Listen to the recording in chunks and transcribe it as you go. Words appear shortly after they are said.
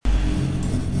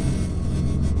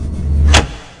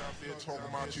Talking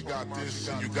about you got this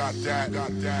and you got that,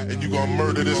 and you gonna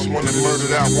murder this one and murder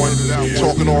that one.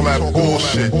 Talking all that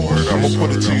bullshit. I'm gonna put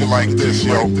it to you like this,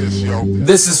 yo.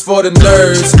 This is for the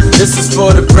nerds, this is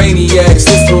for the brainiacs,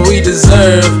 this what we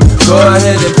deserve. Go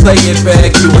ahead and play it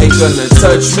back, you ain't gonna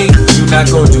touch me, you not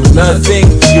gonna do nothing,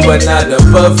 you are not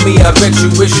above me. I bet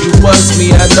you wish you was me,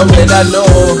 I know that I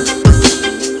know.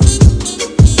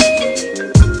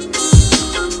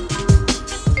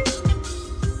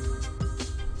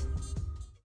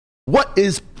 What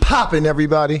is poppin',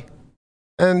 everybody?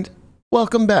 And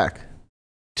welcome back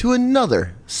to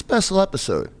another special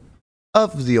episode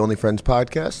of the Only Friends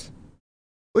podcast.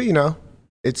 Well, you know,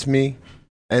 it's me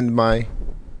and my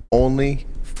only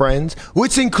friends,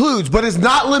 which includes, but is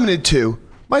not limited to,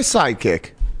 my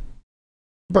sidekick,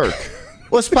 Berk.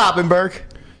 What's poppin', Berk?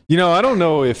 You know, I don't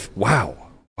know if... Wow,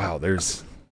 there's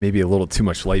maybe a little too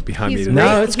much light behind me.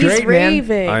 No, it's great, man.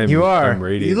 I'm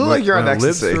radiant. You look like you're on my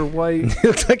ecstasy. lips are white. You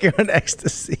look like you're on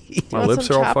ecstasy. My lips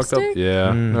are all fucked up.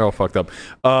 Yeah, they're all fucked up.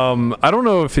 I don't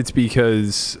know if it's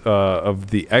because of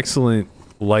the excellent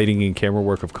lighting and camera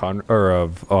work of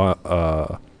Guapo,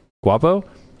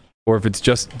 or if it's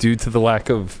just due to the lack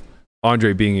of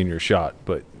Andre being in your shot.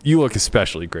 But you look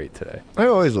especially great today. I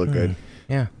always look good.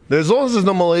 Yeah. As long as there's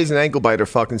no Malaysian ankle biter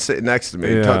fucking sitting next to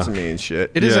me, touching me and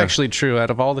shit. It is actually true. Out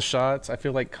of all the shots, I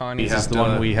feel like Connie's is the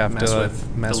one we have to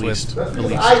mess with.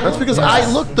 That's because I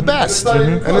look the best,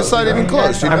 and it's not even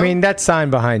close. You know? I mean, that sign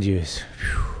behind you is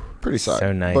pretty solid.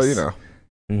 so nice. But you know,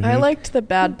 I liked the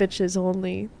bad bitches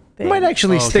only thing. Might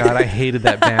actually stick. God, I hated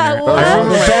that banner.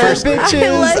 Bad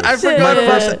bitches. I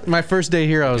forgot My first day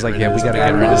here, I was like, yeah, we gotta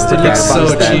get rid of this. It looks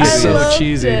so cheesy. So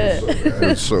cheesy.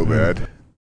 it's so bad.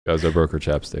 Guys, I broke her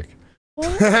chapstick.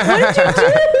 What did you do?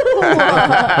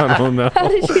 I don't know. How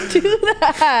did you do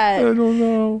that? I don't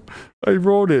know. I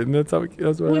rolled it, and that's what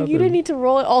happened. You didn't need to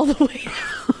roll it all the way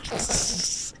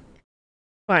out.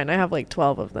 Fine, I have like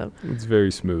 12 of them. It's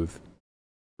very smooth.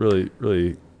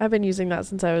 Really. I've been using that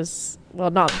since I was,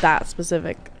 well, not that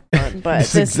specific one, but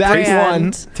This this exact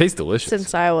brand Tastes delicious.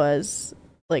 since I was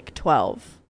like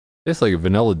 12. It's like a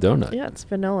vanilla donut. Yeah, it's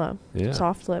vanilla. Yeah.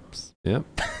 Soft lips. Yep.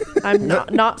 I'm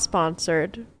not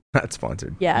sponsored. Not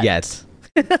sponsored. Yet.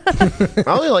 I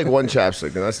only like one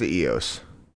chapstick, and that's the EOS.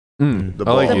 The The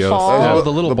I like balls. EOS. balls. Oh,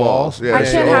 the little balls. Yeah, I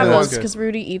can't have yeah. those because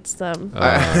Rudy eats them.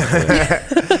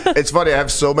 It's funny. I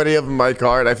have so many of them in my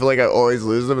car, and I feel like I always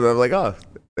lose them. And I'm like, oh,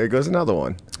 there goes another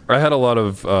one. I had a lot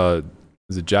of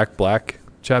is it Jack Black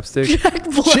chapstick?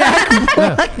 Jack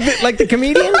Black, like the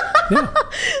comedian. Yeah.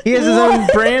 He has his own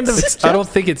brand of. I don't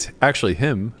think it's actually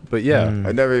him, but yeah.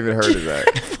 I never even heard of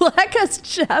that. Black has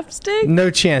chapstick? No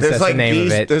chance. There's That's like the name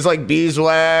of it. There's like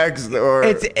beeswax, or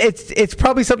It's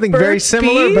probably something very Burt's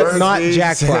similar, Bees? but not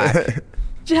Jack Black.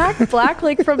 Jack Black,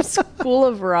 like from School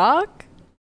of Rock?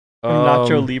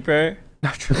 Nacho Libre.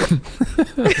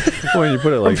 When you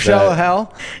put it like Shell of that.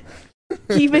 Hell.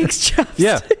 He makes chapstick.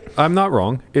 Yeah, I'm not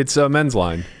wrong. It's a men's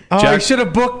line. Oh, I Jack- should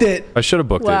have booked it. I should have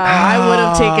booked Wow, it. I would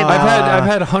have taken that. I've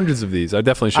had hundreds of these. I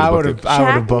definitely should I have would booked have. it. I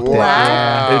would have booked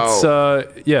Wow.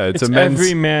 It's It's a men's.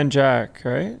 Every Man Jack,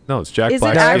 right? No, it's Jack Is it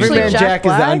Black. it. Yeah, actually every man Jack Jack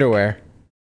is the Black? underwear.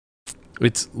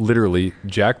 It's literally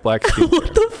Jack Black.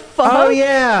 What the fuck? Oh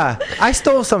yeah, I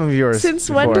stole some of yours.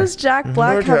 Since when before. does Jack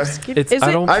Black have skin? It's-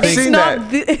 I don't I've think- seen not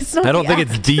that. it's not I don't the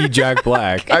think it's the Jack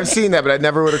Black. I've seen that, but I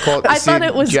never would have called. I thought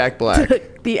it was Jack Black.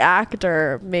 The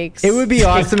actor makes. It would be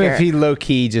awesome skincare. if he low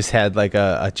key just had like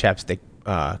a chapstick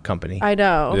company. I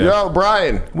know. Yeah. Yo,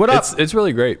 Brian, What up? It's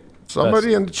really great.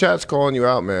 somebody in the chat's calling you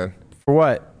out, man. For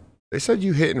what? They said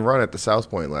you hit and run at the South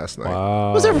Point last night. Wow.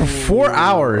 I was there for 4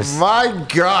 hours, My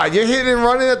God, you're hitting and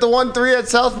running at the 1-3 at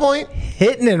South Point?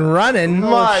 hitting and running.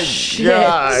 My shit.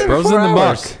 God. Bro's in 4 the hours.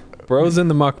 muck. Bro's in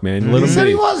the muck, man. He Little said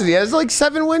he me. wasn't. He has like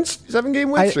 7-game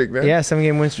win streak, man. Yeah,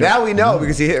 7-game win streak. Now we know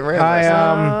because he hit and ran last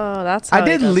night. Oh, that's how I he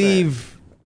did does it. leave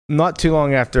not too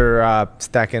long after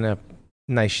stacking a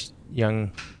nice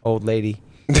young old lady.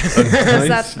 Is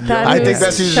that I think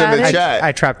that's who's in the chatting? chat.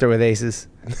 I trapped her with aces.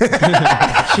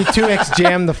 She 2x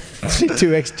jammed the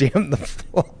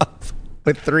flop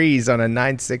with threes on a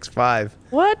 9-6-5.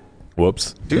 What?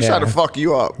 Whoops. Dude's Yeah. trying to fuck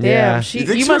you up. Damn, Yeah. You she.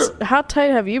 think You she must. would've- How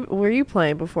tight were you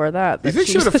playing before that? You think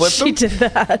she she would've flipped She him? did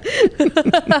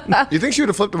that. You think she would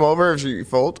have flipped him over if she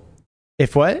fold?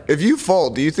 If what? If you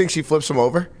fold, do you think she flips him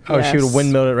over? Oh, she would have Yes.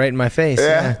 windmilled it right in my face.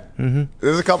 Yeah. Mm-hmm.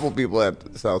 There's a couple people at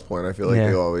South Point. I feel like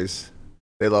Yeah.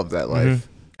 they love that life.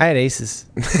 I had aces.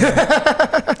 I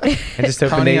just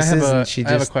opened Connie, aces and she I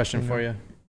have a just. question for you.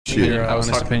 I was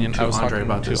talking to Andre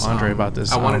about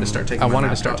this. I wanted to start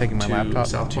taking my laptop to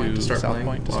South Point to start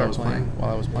playing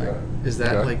while I was playing. Is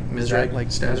that like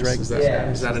misreg status? Is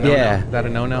that a no-no? Yeah. Is that a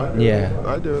no-no? Yeah.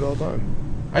 I do it all the time.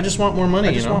 I just want more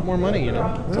money.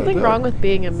 Something wrong with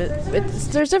being a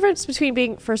there's a difference between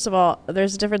being, first of all,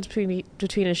 there's a difference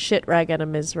between a shit reg and a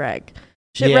misreg.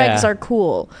 Shit regs are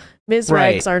cool.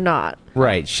 Misregs are not.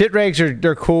 Right. Shit regs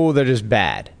they're cool, they're just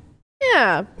bad.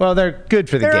 Yeah. Well, they're good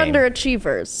for the game. They're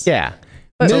underachievers. Yeah.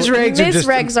 But misregs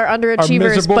are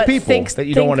underachievers, but think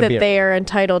that they are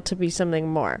entitled to be something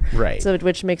more. Right. So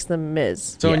which makes them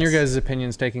Ms. So in your guys'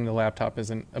 opinions, taking the laptop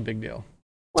isn't a big deal?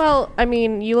 Well, I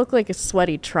mean, you look like a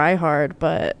sweaty tryhard,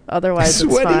 but otherwise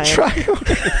it's fine.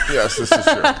 Tryhard. Yes, this is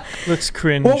true. Looks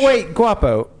cringe. Well, wait,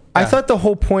 Guapo. I thought the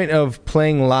whole point of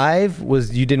playing live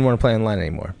was you didn't want to play online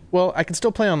anymore. Well, I can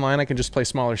still play online. I can just play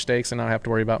smaller stakes and not have to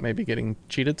worry about maybe getting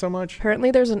cheated so much.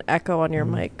 Apparently there's an echo on your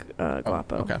mic,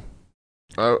 Guapo. Okay.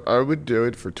 I would do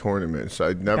it for tournaments.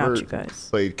 I'd never Got you guys.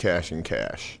 played cash and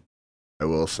cash, I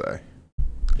will say.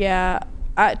 Yeah.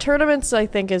 Tournaments, I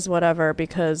think, is whatever,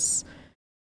 because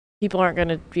people aren't going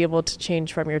to be able to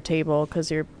change from your table because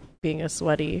you're being a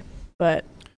sweaty. But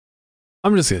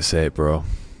I'm just going to say it, bro.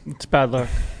 It's bad luck.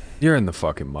 You're in the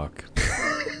fucking muck.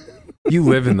 You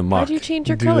live in the muck. why'd you change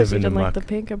your do colors? You live in didn't the like the muck.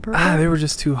 pink and purple? They were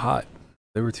just too hot.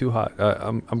 They were too hot.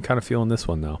 I'm kind of feeling this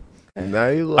one now. Now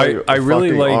you like I really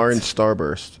fucking liked- orange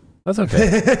starburst. That's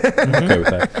okay. I'm okay with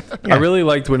that. Yeah. I really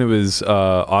liked when it was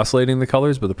oscillating the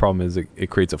colors, but the problem is it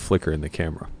creates a flicker in the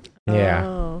camera. Yeah.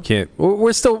 Oh. Can't.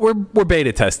 We're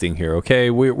beta testing here. Okay,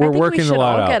 we're I think working we should a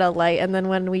lot all out. get a light, and then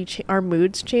when our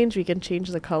moods change, we can change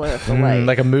the color of the light.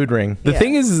 Like a mood ring. The Yeah.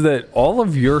 thing is that all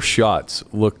of your shots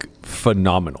look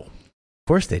phenomenal, Of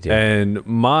course they do. and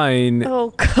mine.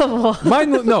 Oh, come on. Mine,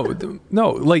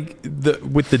 no, like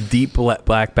with the deep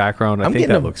black background, I I'm think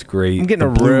getting that looks great. I'm getting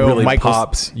the a blue real really Michael-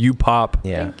 pops. You pop.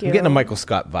 Yeah. Thank I'm getting a you. Michael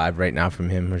Scott vibe right now from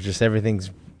him. Where just everything's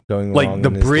going Like along the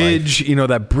in his bridge, life. you know,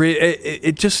 that bridge.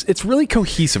 It's really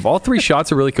cohesive. All three shots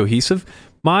are really cohesive.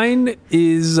 Mine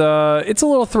is it's a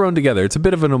little thrown together. It's a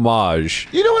bit of an homage.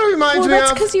 You know what it reminds Well, me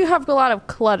that's of? because you have a lot of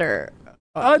clutter.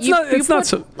 It's not put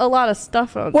so. a lot of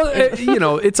stuff on. Well, you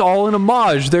know, it's all an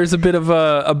homage. There's a bit of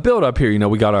a build up here. You know,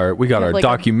 we got our have, like, a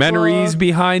documentaries book.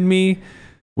 behind me.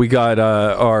 We got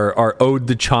our ode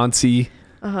to Chauncey.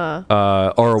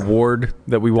 Our award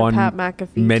that we won Pat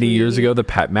McAfee many tweet. years ago. The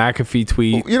Pat McAfee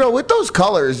tweet. You know, with those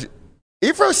colors,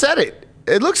 Ifro said it.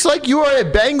 It looks like you are a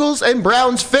Bengals and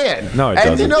Browns fan. No, it and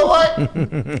doesn't. you know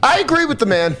what? I agree with the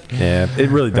man. Yeah, it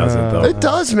really doesn't though. It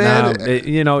does, man.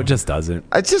 No, it just doesn't.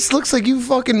 It just looks like you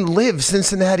fucking live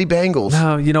Cincinnati Bengals.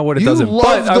 No, you know what? It You doesn't.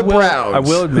 love But the Browns. I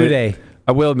will admit. Hooday.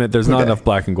 I will admit. There's not Hooday. enough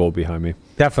black and gold behind me.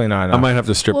 Definitely not enough. I might have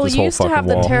to strip Well, this you whole used to fucking have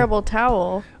wall. the terrible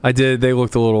towel. I did. They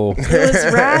looked a little. It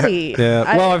was ratty.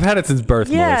 Yeah. Well, I've had it since birth.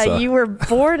 Yeah, Melissa. you were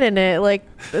born in it. Like,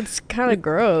 it's kind of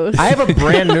gross. I have a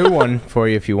brand new one for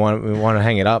you if you want to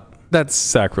hang it up. That's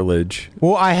sacrilege.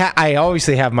 Well, I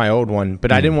obviously have my old one,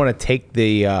 but I didn't want to take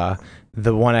the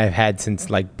one I've had since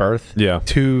like birth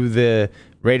to the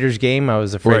Raiders game. I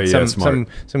was afraid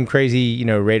some crazy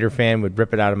Raider fan would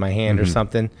rip it out of my hand or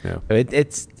something. Yeah. But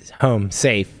it's home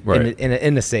safe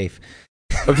in a safe.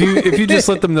 If you just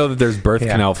let them know that there's birth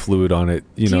canal fluid on it,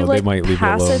 do you, they might leave it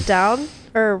alone. pass it down?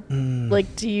 Or,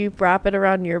 like, do you wrap it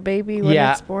around your baby when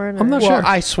it's born? I'm not Well, sure.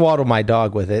 I swaddle my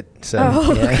dog with it. So,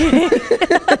 okay.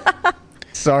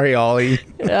 Sorry, Ollie.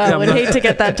 I would hate to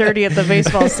get that dirty at the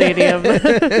baseball stadium.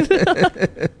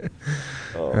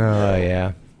 Oh,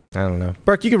 yeah. I don't know.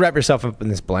 Burke, you can wrap yourself up in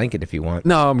this blanket if you want.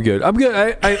 No, I'm good.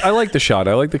 I like the shot.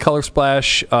 I like the color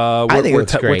splash. I think it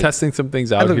looks great. We're testing some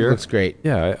things out I think here. it looks great.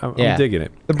 Yeah, I'm digging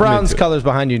it. The I'm Browns into it. colors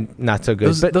behind you, not so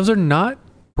good. Those are not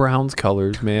Browns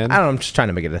colors, man. I don't know. I'm just trying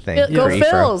to make it a thing. Go for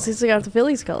Ephraim. Phils. He's got the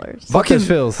Phillies colors. Fuck his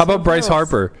Phils. How about Bryce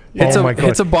Harper? Oh my God.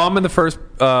 Hits a bomb in the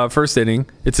first inning.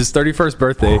 It's his 31st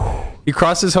birthday. He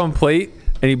crosses home plate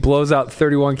and he blows out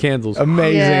 31 candles.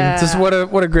 Amazing. Yeah. Just what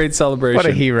a great celebration. What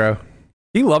a hero.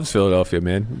 He loves Philadelphia,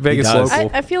 man. Vegas does.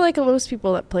 local. I feel like most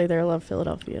people that play there love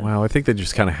Philadelphia. Wow, I think they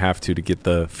just kind of have to get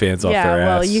the fans off Yeah, their ass.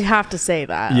 well, you have to say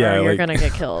that, Yeah, or you're like- going to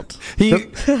get killed. He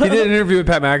did an interview with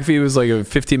Pat McAfee. It was like a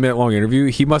 15-minute long interview.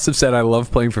 He must have said, "I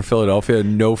love playing for Philadelphia"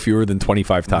 no fewer than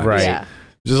 25 times. Right. Yeah.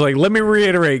 Just like, let me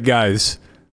reiterate, guys.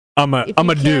 I'm a If you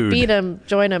dude. can't beat them,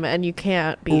 join them, and you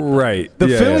can't beat them. Right. The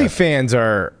Yeah, Philly yeah. fans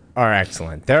are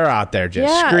excellent. They're out there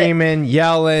just Yeah, screaming,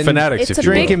 yelling, Fanatics, It's if a you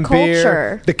will. big drinking beer.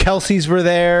 culture. The Kelseys were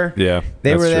there. Yeah,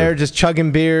 They that's were there true. just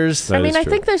chugging beers. That I mean, is I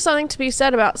true. think there's something to be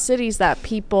said about cities that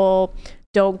people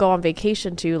don't go on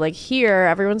vacation to. Like here,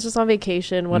 everyone's just on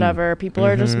vacation, whatever. People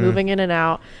are just moving in and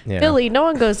out. Philly, no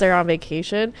one goes there on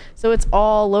vacation, so it's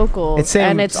all local,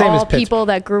 and it's all people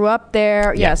that grew up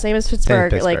there. Yeah, same as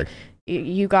Pittsburgh. Like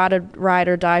you gotta ride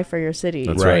or die for your city.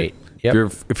 That's right.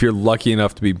 Yep. If you're lucky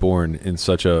enough to be born in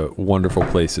such a wonderful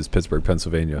place as Pittsburgh,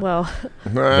 Pennsylvania, well,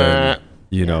 then,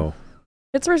 you know,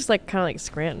 Pittsburgh's like kind of like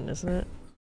Scranton, isn't it?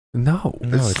 No,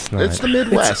 it's not. It's the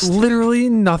Midwest. It's literally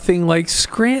nothing like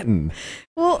Scranton.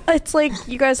 Well, it's like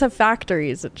you guys have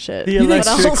factories and shit. The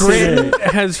Electric Scranton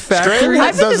has factories.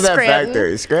 Scranton doesn't have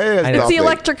factories. Scranton has It's the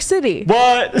Electric City.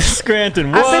 What?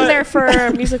 Scranton, what? I've been there for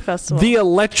a music festival. The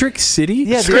Electric City?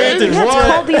 Yeah, Scranton, what? It's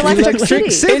called the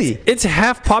Electric City. It's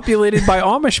half populated by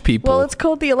Amish people. Well, it's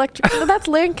called the Electric. No, that's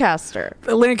Lancaster.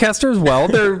 Lancaster as well.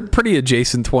 They're pretty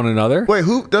adjacent to one another. Wait,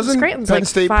 who doesn't Scranton's Penn like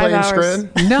State 5 play in hours.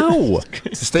 Scranton? No.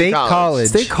 State College.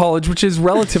 State College, which is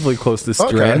relatively close to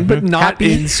Scranton, but not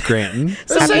in Scranton.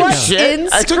 So what shit. in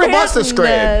I took a bus to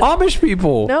Scranton. Amish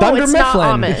people. No, Dunder it's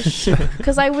Mifflin. not Amish.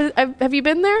 Because have you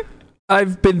been there?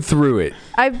 I've been through it.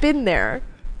 I've been there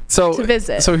to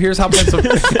visit. So here's how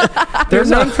Pennsylvania. They're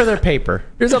known for their paper.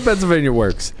 Here's how Pennsylvania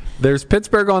works. There's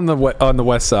Pittsburgh on the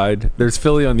west side. There's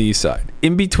Philly on the east side.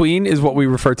 In between is what we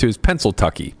refer to as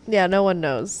Pennsyltucky. Yeah, no one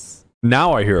knows.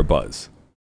 Now I hear a buzz.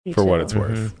 Me for too. what it's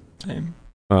worth. Same.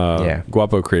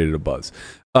 Guapo created a buzz.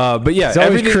 But yeah, He's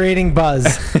always creating buzz.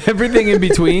 Everything in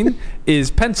between is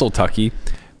Pennsyltucky,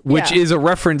 which is a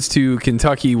reference to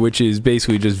Kentucky, which is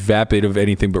basically just vapid of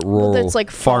anything but rural It's like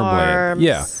farmland.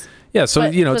 farms. Yeah. So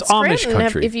But it's Amish Scranton,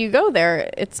 country. If you go there,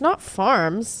 it's not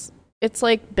farms. It's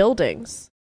like buildings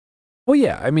Well,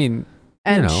 yeah. I mean,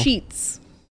 and you know. sheets.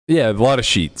 Yeah, a lot of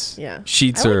sheets. Yeah,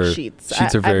 sheets I like are sheets.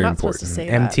 Sheets are very I'm not important. supposed to say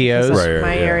MTOs? that, Right,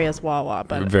 my yeah. area is Wawa,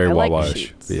 but Very I like Wawa-ish.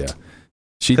 sheets. Yeah.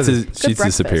 Sheets is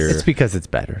breakfast. superior. It's because it's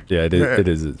better. Yeah, it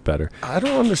is. It's better. I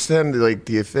don't understand like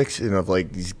the affliction of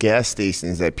like these gas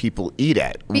stations that people eat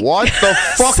at. What the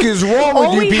fuck is wrong with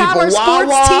All you we people? have are sports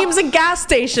Wawa, teams and gas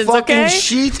stations. fucking Okay.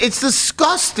 sheets. It's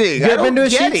disgusting. You I ever been don't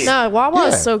to a get Sheetz? it. No, Wawa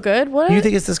is so good. What? You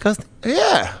think it's disgusting?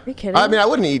 Yeah. Are you kidding? I mean, I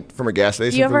wouldn't eat from a gas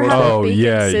station. You ever for have most a part.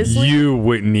 bacon sizzling? You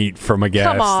wouldn't eat from a gas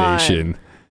Come on. station.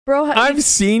 Bro, I've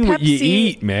seen what you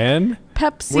eat, man.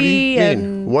 Pepsi What do you mean?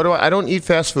 and What do I don't eat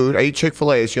fast food. I eat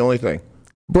Chick-fil-A. It's the only thing.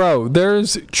 Bro,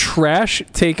 there's trash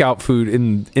takeout food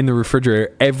in the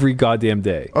refrigerator every goddamn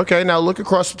day. Okay, now look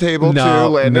across the table No,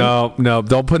 too, Landon. no,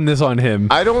 don't put this on him.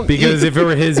 I don't because eat- if it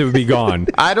were his, it would be gone.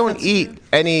 I don't eat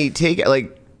any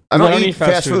I don't eat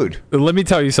fast food. Let me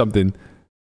tell you something.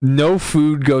 No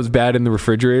food goes bad in the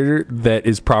refrigerator that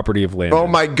is property of Landon. Oh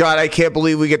my God, I can't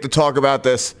believe we get to talk about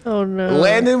this. oh no,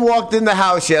 Landon walked in the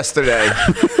house yesterday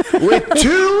with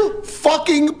 2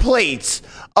 fucking plates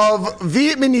of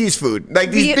Vietnamese food. Like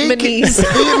these Vietnamese.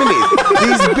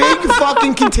 these big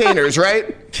fucking containers,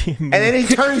 right? And then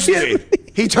he turns to me.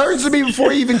 He turns to me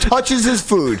before he even touches his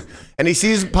food. And he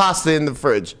sees pasta in the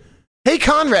fridge. Hey,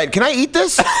 Conrad, can I eat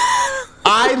this?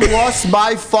 I lost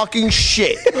my fucking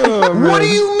shit. What do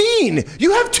you mean?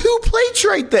 You have 2 plates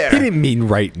right He there. didn't mean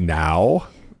right now.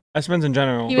 That means in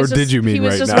general. He was Or did you mean he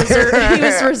was right just now? he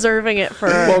was reserving it for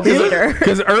later.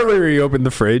 Because earlier he opened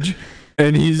the fridge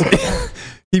and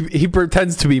he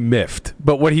pretends to be miffed,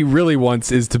 but what he really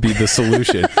wants is to be the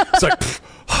solution. It's like,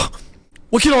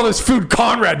 look at all this food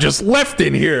Conrad just left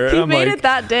in here. And He I'm made like, it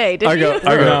that day, didn't I you?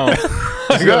 go,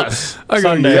 Yes.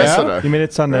 Sunday. Yesterday. You made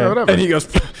it Sunday. Whatever. And he goes,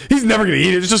 he's never going to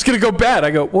eat it. It's just going to go bad.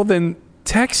 I go, well, then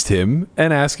text him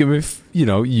and ask him if,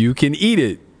 you can eat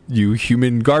it, you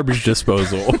human garbage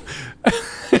disposal.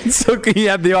 And so he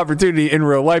had the opportunity in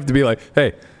real life to be like,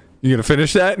 hey, you going to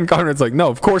finish that? And Conrad's like, no,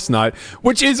 of course not.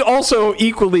 Which is also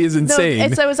equally as insane.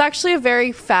 No, it was actually a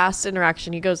very fast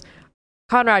interaction. He goes,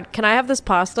 Conrad, can I have this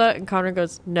pasta? And Conrad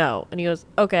goes, no. And he goes,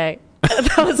 okay.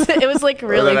 It was like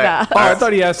really bad. Oh, I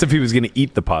thought he asked if he was going to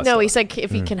eat the pasta. No, he said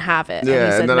if he can have it. Yeah, and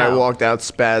he said and then no. I walked out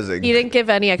spazzing. He didn't give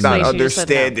any Not explanation. He just said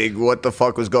no. understanding what the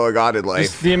fuck was going on in life.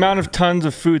 Just the amount of tons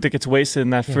of food that gets wasted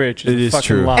in that fridge is It a is fucking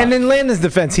true. lot. And in Landon's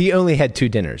defense, he only had 2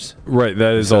 dinners. Right,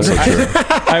 that is also true.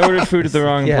 I ordered food at the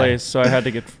wrong Yeah. place, so I had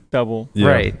to get double. Yeah.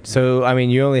 Right. So, I mean,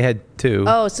 you only had 2.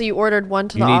 Oh, so you ordered one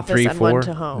to You the need office 3, and one 4?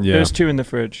 to home. Yeah. There's 2 in the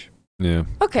fridge. Yeah.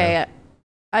 Okay,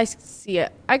 I see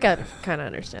it. I kind of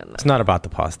understand that. It's not about the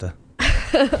pasta.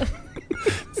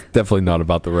 It's definitely not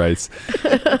about the rice.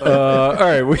 All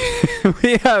right,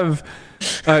 we have.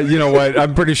 You know what?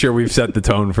 I'm pretty sure we've set the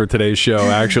tone for today's show.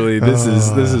 Actually, this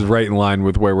is right in line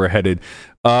with where we're headed.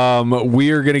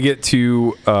 We are going to get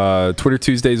to Twitter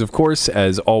Tuesdays, of course,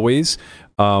 as always.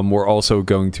 We're also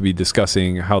going to be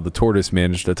discussing how the tortoise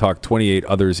managed to talk 28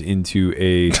 others into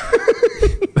a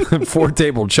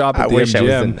 4-table chop at the wish I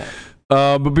was MGM. in that.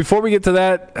 But before we get to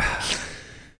that,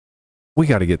 we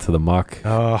got to get to the muck.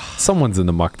 Someone's in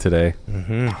the muck today.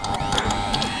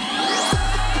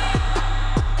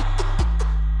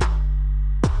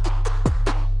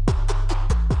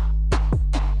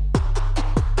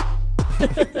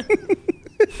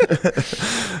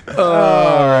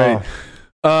 All right.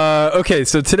 Okay,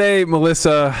 so today,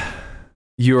 Melissa,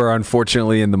 you are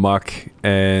unfortunately in the muck,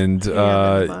 and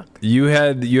you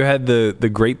had the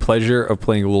great pleasure of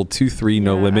playing a little 2-3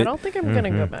 no limit. I don't think I'm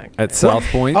gonna go back at South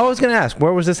Point. I was gonna ask,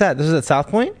 where was this at? This is at South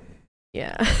Point?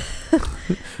 Yeah.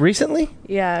 Recently?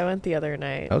 Yeah, I went the other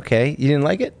night. Okay, you didn't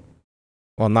like it?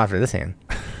 Well, not for this hand.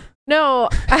 No,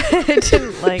 I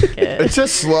didn't like it. It's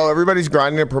just slow. Everybody's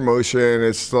grinding a promotion.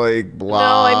 It's like blah.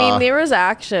 No, I mean there was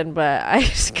action, but I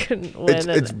just couldn't win.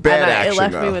 It's bad action. It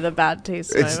left me with a bad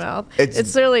taste in my mouth.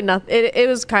 It's really nothing. It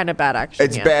was kind of bad action.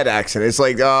 It's bad action. It's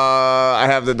like I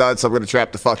have the nuts. I'm gonna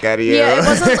trap the fuck out of you. Yeah,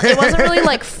 it wasn't really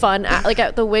like fun. Like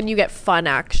at the win, you get fun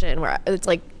action where it's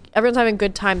like everyone's having a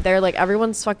good time. They're like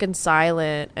everyone's fucking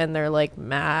silent and they're like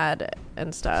mad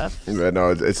and stuff. Yeah,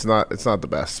 no, it's not the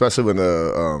best, especially when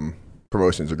the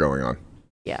promotions are going on.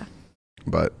 Yeah.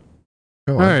 But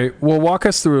all right, well, walk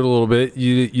us through it a little bit.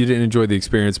 You didn't enjoy the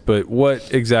experience, but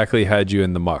what exactly had you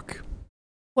in the muck?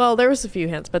 Well, there was a few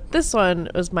hands, but this one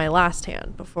was my last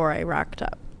hand before I racked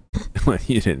up.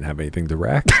 You didn't have anything to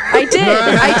rack. I did.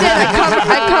 I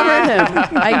covered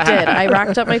him. I did. I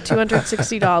racked up my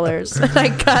 $260 and I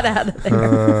got out of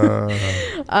there.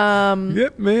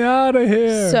 Get me out of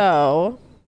here. So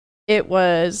it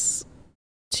was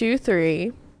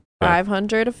 2-3,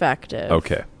 500 effective.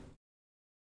 Okay.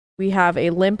 We have a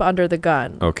limp under the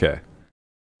gun. Okay.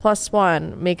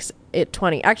 +1 makes it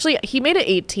 20. Actually, he made it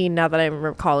 18 now that I'm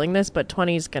recalling this, but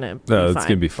 20 is going to be fine. It's going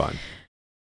to be fine.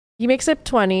 He makes it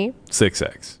 20.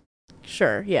 6x.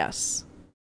 Sure, yes.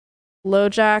 Low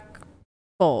jack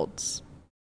folds.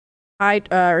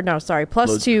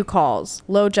 +2 calls.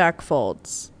 Low jack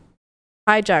folds.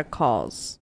 Hijack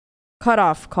calls.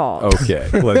 Cutoff calls. Okay,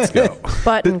 let's go.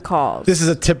 Button calls. This is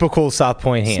a typical South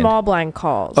Point hand. Small blind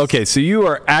calls. Okay, so you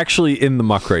are actually in the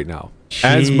muck right now. Jeez.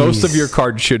 As most of your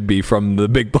cards should be from the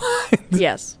big blind.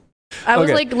 Yes. I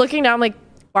was like looking down like,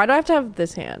 why do I have to have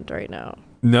this hand right now?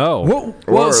 No. What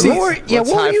were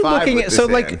you looking at? So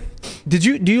like, do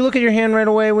you look at your hand right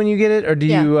away when you get it, or do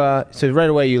you? So right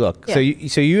away you look. Yeah.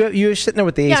 So you're sitting there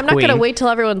with the ace queen. Yeah, I'm not gonna wait till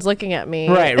everyone's looking at me.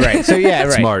 Right. So yeah,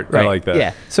 right. Smart. Right. I like that.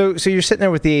 Yeah. So you're sitting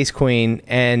there with the ace queen,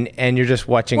 and you're just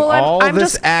watching I'm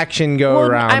this action go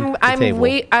around.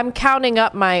 I'm counting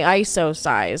up my ISO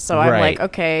size, so I'm like,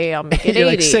 okay, I'll make it 80.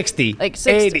 Like 60, like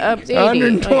 60, 80,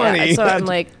 120. Oh, yeah. So I'm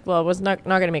like, well, I was not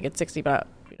gonna make it 60, but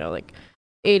like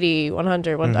 80,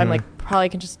 100. I'm like, probably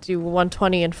can just do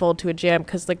 120 and fold to a jam,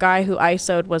 because the guy who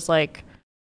ISO'd was like,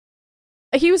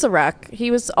 he was a wreck.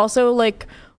 He was also like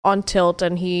on tilt,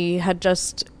 and he had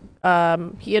just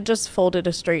folded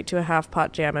a straight to a half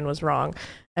pot jam and was wrong,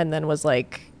 and then was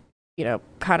like,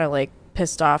 kind of like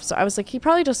pissed off. So I was like, he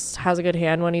probably just has a good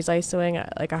hand when he's ISOing.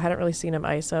 Like I hadn't really seen him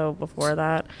ISO before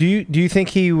that. Do you think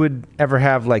he would ever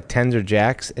have like tens or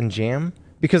jacks and jam?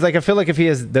 Because like I feel like if he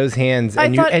has those hands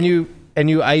and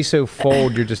you ISO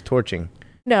fold, you're just torching.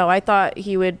 No, I thought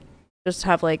he would just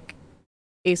have like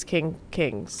ace king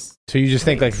kings. So you just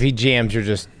think like if he jams, you're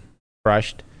just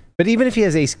crushed. But even if he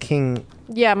has ace king,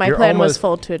 yeah, my plan was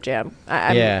fold to a jam.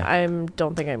 I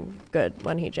don't think I'm good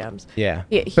when he jams. Yeah,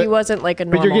 he wasn't like a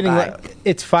normal. But you're getting guy.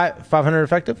 It's 500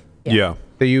 effective. Yeah.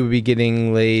 So you would be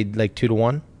getting laid like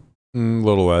 2-1. A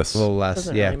little less.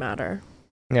 Doesn't really matter.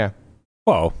 Yeah.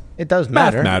 Well, it does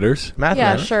matter. Math matters. Math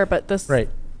matters. Sure, but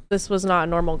this was not a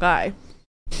normal guy.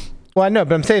 Well, I know,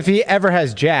 but I'm saying if he ever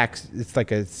has jacks, it's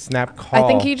like a snap call. I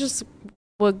think he just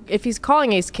if he's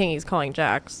calling ace king, he's calling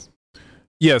jacks.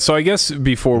 Yeah, so I guess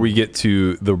before we get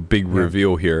to the big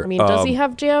reveal here, I mean, does he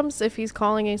have jams if he's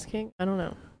calling ace king? I don't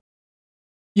know.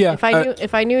 Yeah. If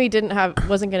I knew he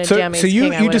wasn't going to jam ace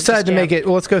king, so you decided to make it.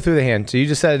 Well, let's go through the hand. So you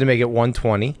decided to make it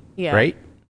 120. Yeah. Right.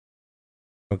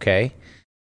 Okay.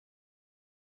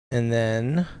 And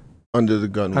then under the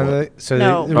gun.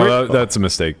 That's a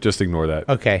mistake. Just ignore that.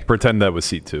 Okay. Pretend that was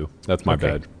seat 2. That's my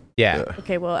bad. Yeah.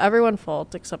 Okay. Well, everyone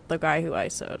folded except the guy who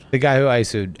ISO'd. The guy who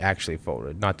ISO'd actually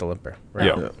folded, not the limper.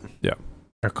 Right? Yeah.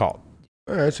 Or called.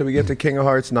 All right. So we get the king of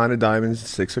hearts, 9 of diamonds,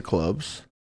 6 of clubs.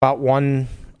 About 1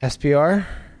 SPR.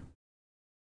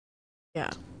 Yeah.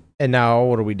 And now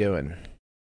what are we doing?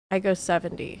 I go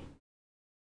 70.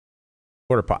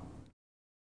 Quarter pot.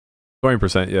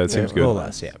 20%. Yeah, it seems good. A little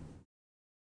less. Yeah.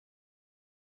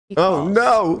 Oh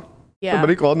no! Yeah.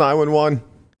 Somebody called 911.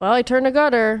 Well, I turned a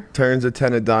gutter. Turns a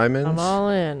 10 of diamonds. I'm all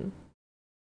in.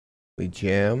 We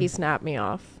jam. He snapped me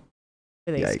off.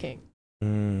 with ace king.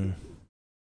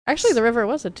 Actually, the river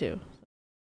was a 2.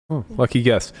 Oh, lucky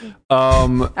guess.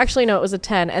 Actually, no, it was a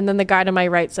 10. And then the guy to my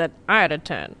right said, I had a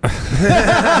 10.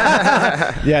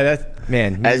 Yeah, that's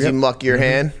man. As you muck your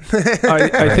hand.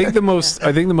 I think the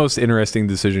most interesting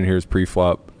decision here is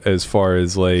pre-flop, as far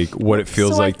as like what it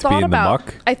feels like to be in the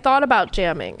muck. I thought about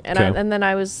jamming, and then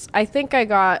I think I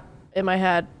got in my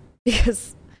head,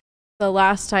 because the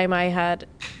last time I had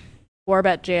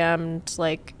 4-bet jammed,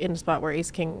 like in a spot where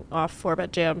ace king off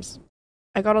 4-bet jams,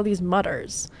 I got all these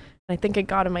mutters. I think it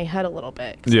got in my head a little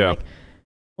bit. Yeah.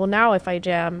 Well, now if I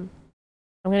jam,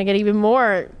 I'm going to get even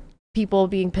more people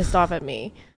being pissed off at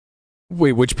me.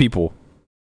 Wait, which people?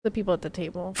 The people at the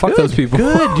table. Fuck those people.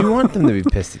 Good. You want them to be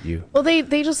pissed at you. Well, they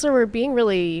just were being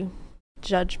really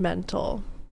judgmental.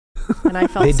 And I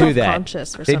felt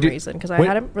self-conscious for some reason, because I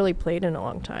hadn't really played in a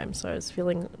long time. So I was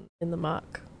feeling in the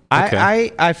muck.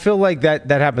 Okay. I feel like that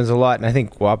happens a lot, and I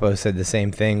think Guapo said the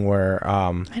same thing. Where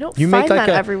I don't find that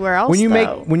everywhere else.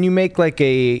 When you make like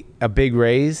a big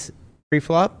raise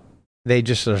pre-flop, they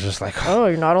just are just like, oh,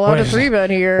 you're not allowed to 3-bet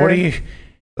here. What are you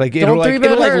like? It'll like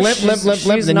limp,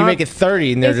 and then you make it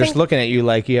 30, and they're just looking at you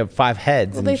like you have 5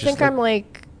 heads. Well, they think I'm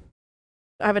like,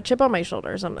 I have a chip on my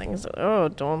shoulder or something. So, oh,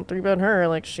 don't 3-bet her.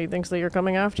 Like, she thinks that you're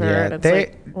coming after her. And it's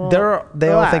they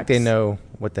all think they know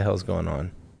what the hell's going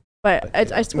on. But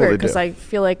it's weird, because I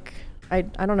feel like I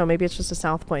don't know, maybe it's just a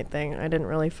South Point thing. I didn't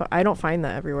really I don't find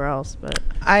that everywhere else, but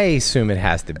I assume it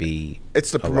has to be.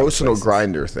 It's the promotional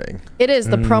grinder thing. It is.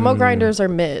 The promo grinders are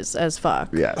Miz as fuck.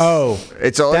 Yes. Oh,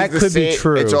 it's always that could be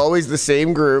true. It's always the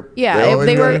same group. Yeah,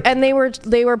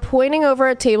 they were pointing over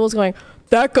at tables going,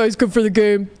 that guy's good for the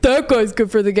game. That guy's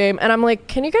good for the game. And I'm like,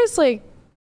 can you guys like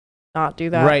not do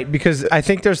that? Right, because I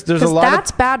think there's a lot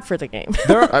that's bad for the game.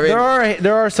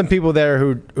 There are some people there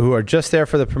who are just there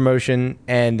for the promotion,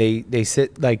 and they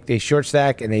sit like they short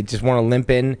stack and they just want to limp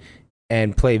in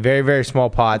and play very, very small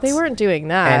pots. They weren't doing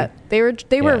that. And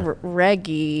they were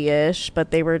reggy-ish,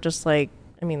 but they were just like,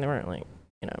 I mean, they weren't like,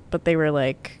 but they were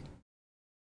like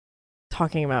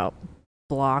talking about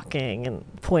blocking and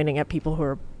pointing at people who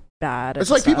are bad. It's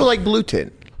like people like Blue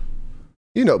Tin.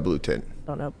 You know Blue Tin.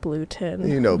 Don't know Blue Tin.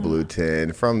 You know Blue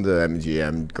Tin from the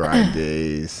MGM grind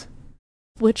days.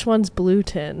 Which one's Blue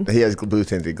Tin? He has blue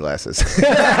tinted glasses.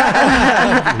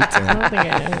 I don't think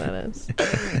I know who that is.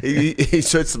 He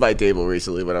switched to my table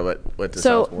recently when I went to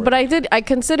Southport. But I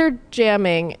considered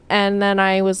jamming, and then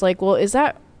I was like, well, is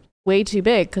that way too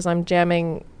big? Because I'm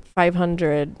jamming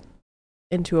 500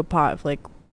 into a pot of like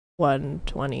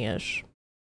 120-ish.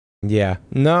 Yeah.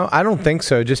 No, I don't think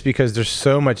so. Just because there's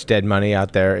so much dead money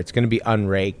out there, it's going to be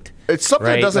unraked. It's something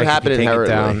that doesn't happen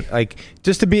inherently. Like,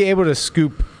 just to be able to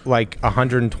scoop like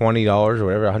 $120 or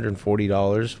whatever,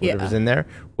 $140, whatever's in there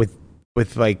with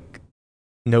like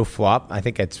no flop, I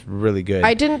think that's really good.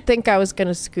 I didn't think I was going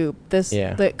to scoop this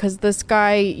because this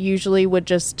guy usually would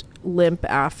just limp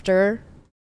after,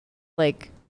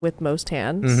 like with most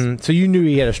hands. Mm-hmm. So you knew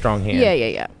he had a strong hand.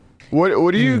 Yeah.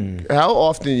 What do you? How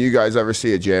often do you guys ever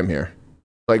see a jam here?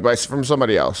 Like from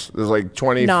somebody else? There's like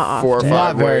 24 or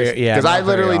 5 ways. Because I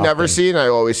literally never see it, and I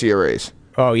always see a raise.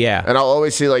 Oh yeah, and I'll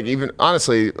always see like even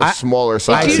honestly a smaller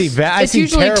size. I see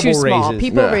usually terrible too small. raises.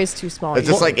 People raise too small. It's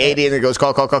just like 80, and it goes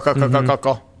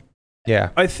call. Yeah,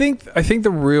 I think the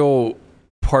real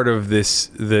part of this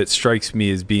that strikes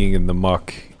me as being in the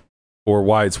muck, or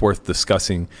why it's worth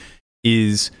discussing,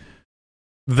 is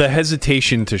the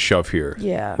hesitation to shove here.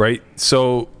 Yeah. Right?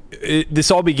 So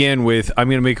this all began with, I'm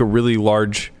going to make a really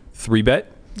large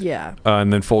 3-bet. Yeah.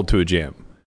 And then fold to a jam,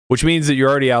 which means that you're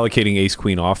already allocating ace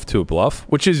queen off to a bluff,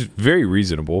 which is very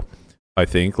reasonable, I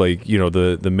think. Like,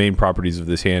 the main properties of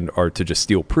this hand are to just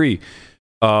steal pre.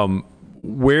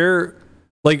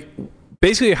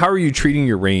 Basically, how are you treating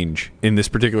your range in this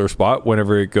particular spot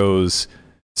whenever it goes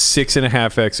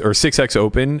 6.5x or 6x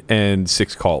open and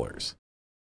 6 callers?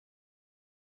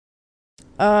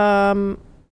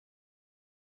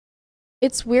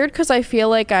 It's weird because I feel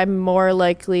like I'm more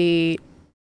likely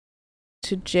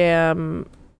to jam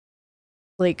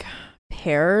like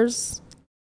pairs.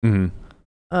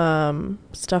 Mm-hmm.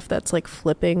 Stuff that's like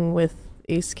flipping with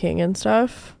ace king and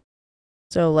stuff.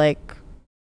 So like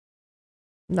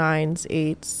 9s,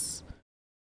 8s,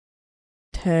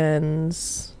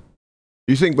 10s.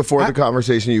 You think before the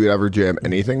conversation you would ever jam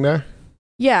anything there?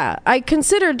 Yeah, I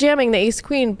considered jamming the ace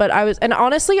queen, but and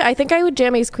honestly, I think I would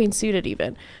jam ace queen suited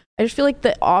even. I just feel like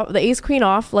the ace queen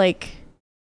off like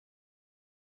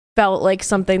felt like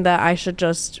something that I should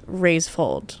just raise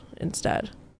fold instead.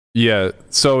 Yeah,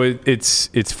 so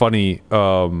it's funny.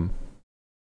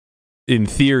 In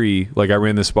theory, like I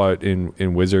ran this spot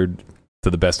in Wizard to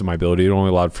the best of my ability. It only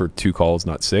allowed for 2 calls,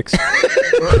 not 6.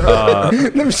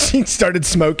 The machine started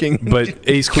smoking. But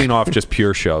ace queen off just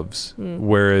pure shoves,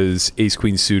 whereas ace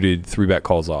queen suited 3-bet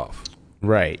calls off.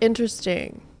 Right.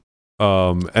 Interesting.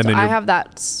 And so then I have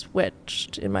that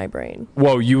switched in my brain.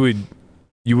 Well, you would.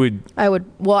 I would.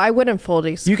 Well, I wouldn't fold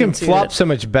ace. You can suited. flop so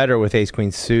much better with ace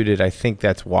queen suited. I think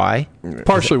that's why.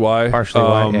 Partially why. Partially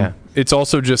why. Yeah. It's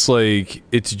also just like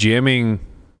it's jamming.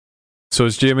 So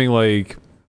it's jamming like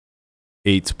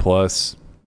 8s plus,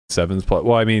 7s plus.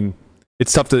 Well, I mean,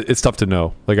 it's tough to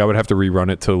know. Like I would have to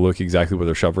rerun it to look exactly what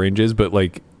their shove range is. But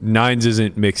like 9s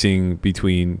isn't mixing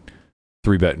between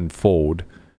 3-bet and fold.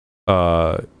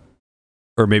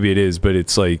 Or maybe it is, but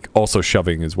it's like also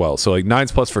shoving as well. So like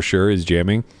 9s plus for sure is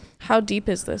jamming. How deep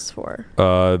is this for?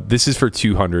 This is for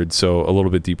 200, so a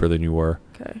little bit deeper than you were.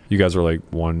 Okay. You guys are like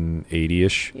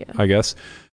 180-ish, I guess.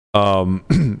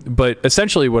 But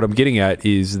essentially what I'm getting at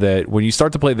is that when you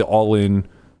start to play the all-in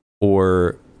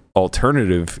or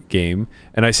alternative game,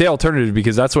 and I say alternative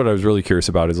because that's what I was really curious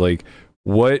about, is like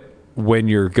what, when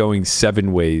you're going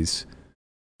 7 ways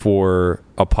for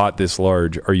a pot this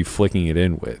large, are you flicking it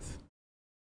in with?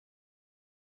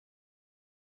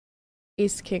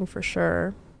 Ace king for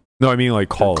sure. No, I mean like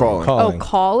calling. Oh,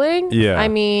 calling? Yeah. I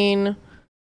mean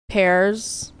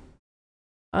pairs.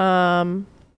 Sub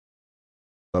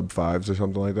 5s or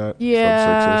something like that.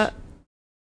 Yeah. Sub 6s.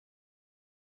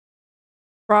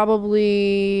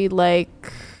 Probably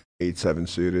like 8-7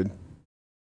 suited.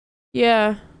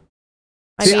 Yeah.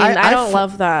 I don't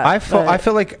love that. I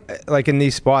feel like in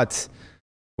these spots,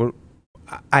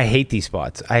 I hate these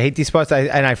spots.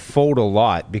 And I fold a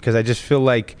lot because I just feel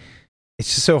like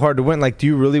it's just so hard to win. Like, do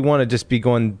you really want to just be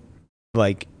going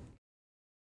like,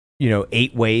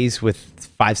 8 ways with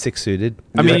 5-6 suited?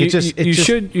 I mean,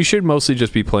 you should mostly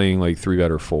just be playing like 3-bet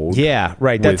or fold. Yeah,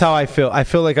 right. That's how I feel. I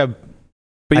feel like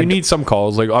But you need some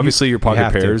calls. Like obviously your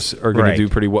pocket pairs are going to do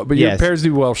pretty well, but your pairs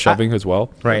do well shoving as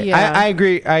well. Right. Yeah. I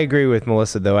agree. I agree with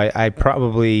Melissa though. I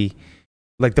probably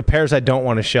like the pairs I don't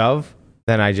want to shove.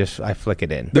 Then I flick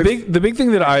it in. The big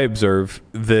thing that I observe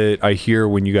that I hear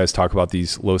when you guys talk about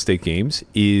these low stake games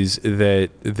is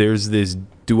that there's this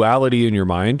duality in your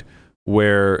mind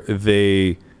where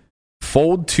they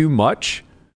fold too much,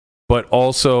 but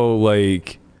also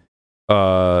like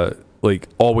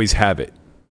always have it.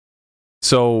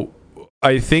 So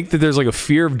I think that there's like a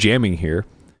fear of jamming here.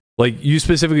 Like you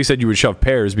specifically said you would shove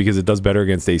pairs because it does better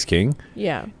against ace king.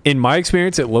 Yeah. In my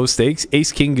experience at low stakes,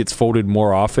 ace king gets folded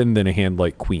more often than a hand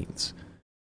like queens.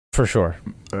 For sure.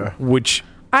 Which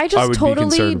I would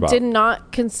totally be did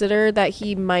not consider that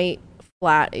he might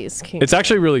flat ace king. It's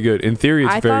actually really good. In theory,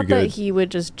 it's very good. I thought that he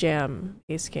would just jam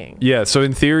ace king. Yeah, so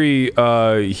in theory,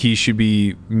 he should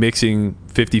be mixing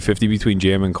 50-50 between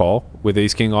jam and call with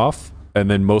ace king off,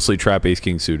 and then mostly trap ace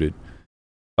king suited.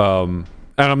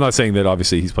 And I'm not saying that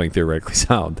obviously he's playing theoretically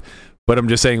sound, but I'm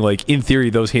just saying like in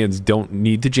theory those hands don't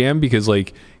need to jam because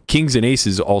like kings and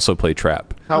aces also play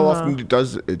trap. How often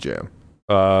does it jam?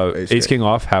 Ace king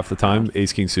off half the time,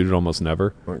 ace king suited almost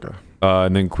never. Okay.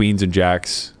 And then queens and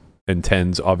jacks and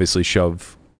 10s obviously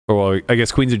shove, or well, I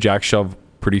guess queens and jacks shove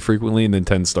pretty frequently, and then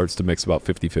 10 starts to mix about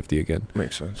 50-50 again.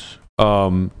 Makes sense.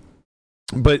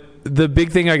 But the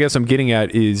big thing I guess I'm getting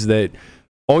at is that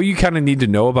all you kind of need to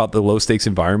know about the low stakes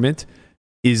environment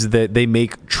is that they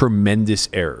make tremendous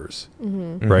errors,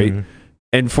 right? Mm-hmm.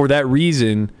 And for that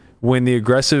reason, when the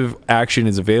aggressive action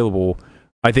is available,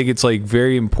 I think it's like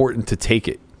very important to take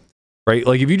it, right?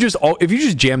 Like if you just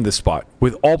jam this spot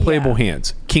with all playable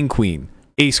hands, king queen,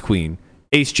 ace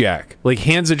jack, like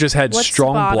hands that just had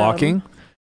strong blocking.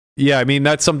 Yeah, I mean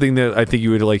that's something that I think you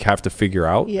would like have to figure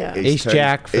out. Yeah, ace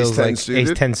jack feels like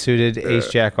ace 10 suited, ace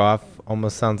jack off.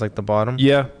 Almost sounds like the bottom.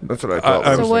 Yeah, that's what I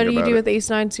thought. So what do you do with ace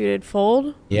 9 suited?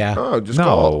 Fold? Yeah. Oh, just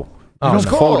call. You don't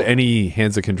fold any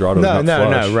hands that can draw to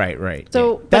no, right.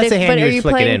 So, yeah. That's the hand are you you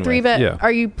flick playing it in 3-bet? Yeah.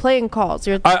 Are you playing calls?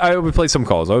 I would play some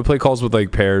calls. I would play calls with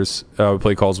like pairs. I would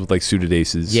play calls with like suited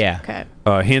aces. Yeah. Okay.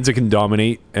 Hands that can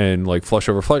dominate and like flush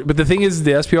over flush. But the thing is,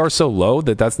 the SPR is so low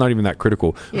that that's not even that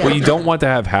critical. Yeah. What you don't want to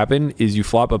have happen is you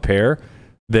flop a pair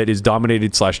that is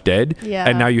dominated / dead,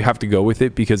 and now you have to go with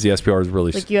it because the SPR is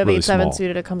really like you have really 8-7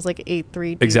 suited, it comes like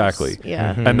 8-3. Exactly.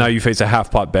 Yeah. And now you face a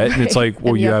half pot bet, and it's like,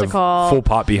 well, you have full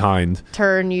pot behind.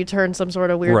 You turn some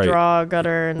sort of weird draw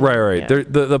gutter. And, right. Yeah.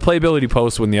 The playability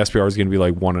post when the SPR is going to be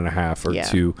like 1.5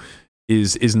 or 2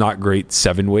 is not great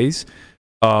 7 ways.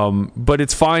 But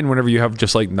it's fine whenever you have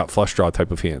just like nut flush draw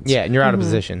type of hands. Yeah, and you're out of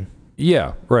position.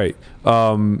 Yeah, right.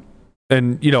 And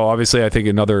obviously, I think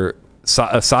another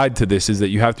aside to this is that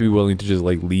you have to be willing to just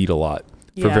like lead a lot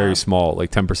for very small,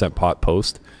 like 10% pot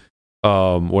post.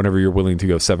 whenever you're willing to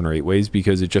go 7 or 8 ways,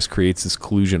 because it just creates this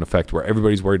collusion effect where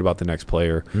everybody's worried about the next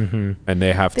player, and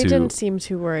they have to. They didn't seem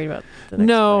too worried about the next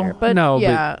player. But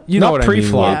but you know what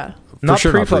pre-flop. I mean? Not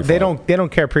pre-flop. They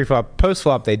don't care pre-flop.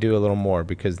 Post-flop they do a little more,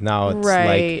 because now it's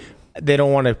like they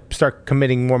don't want to start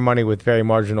committing more money with very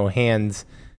marginal hands.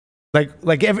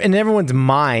 Like in everyone's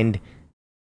mind,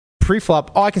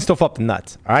 pre-flop, I can still flop the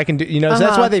nuts. Or I can do, so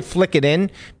that's why they flick it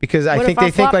in, because I think they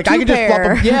think like I can just flop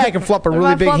I can flop a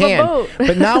really big hand.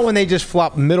 But now when they just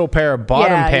flop middle pair or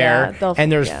bottom pair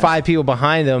and there's 5 people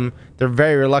behind them, they're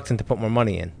very reluctant to put more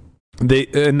money in.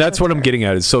 And that's what I'm getting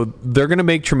at, is so they're going to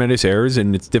make tremendous errors,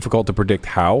 and it's difficult to predict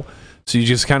how. So you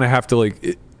just kind of have to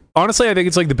honestly, I think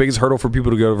it's like the biggest hurdle for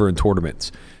people to get over in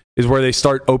tournaments is where they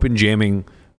start open jamming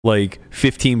like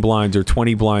 15 blinds or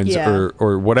 20 blinds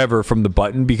or whatever from the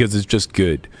button, because it's just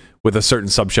good with a certain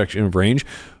subsection of range,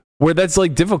 where that's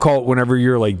like difficult whenever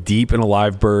you're like deep in a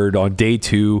live bird on day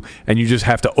 2 and you just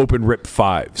have to open rip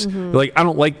 5s. You're like, I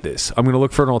don't like this. I'm going to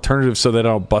look for an alternative so that I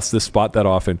don't bust this spot that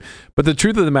often. But the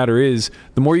truth of the matter is,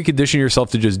 the more you condition yourself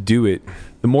to just do it,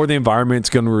 the more the environment's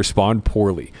going to respond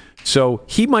poorly. So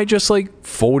he might just like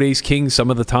fold ace king some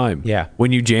of the time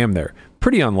when you jam there.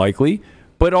 Pretty unlikely.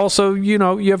 But also, you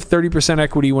have 30%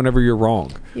 equity whenever you're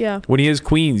wrong. Yeah. When he has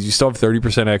queens, you still have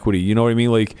 30% equity. You know what I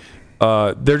mean? Like,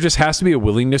 there just has to be a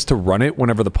willingness to run it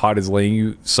whenever the pot is laying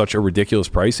you such a ridiculous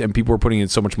price and people are putting in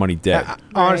so much money dead.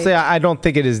 Honestly, I don't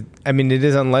think it is. I mean, it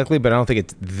is unlikely, but I don't think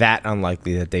it's that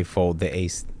unlikely that they fold the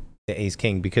ace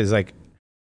king, because like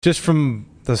just from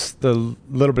the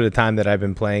little bit of time that I've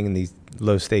been playing in these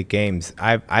low stake games,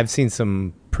 I've seen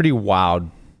some pretty wild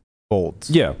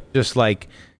folds. Yeah. Just like,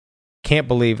 can't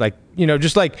believe, like,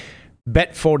 just like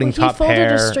bet folding top pair. He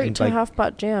folded a straight to half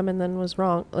pot jam and then was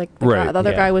wrong. Like the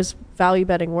other guy was value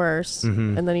betting worse,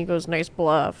 and then he goes nice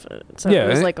bluff. So it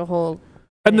was like a whole.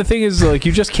 And the thing is, like,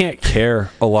 you just can't care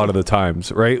a lot of the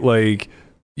times, right? Like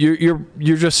you're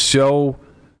just so.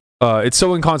 It's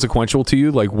so inconsequential to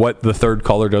you, like what the third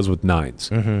color does with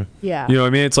 9s. Yeah. You know what I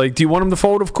mean? It's like, do you want him to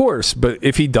fold? Of course. But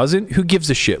if he doesn't, who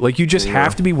gives a shit? Like, you just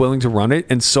have to be willing to run it.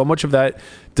 And so much of that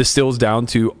distills down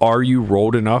to, are you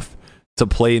rolled enough to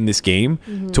play in this game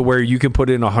to where you can put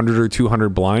in 100 or 200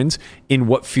 blinds in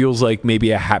what feels like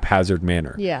maybe a haphazard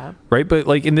manner. Yeah. Right? But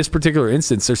like in this particular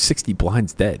instance, there's 60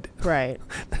 blinds dead. Right.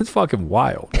 That's fucking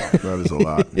wild. That is a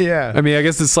lot. Yeah. I mean, I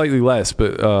guess it's slightly less,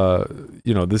 but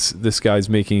this guy's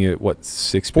making it, what,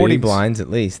 6 40 bigs? blinds at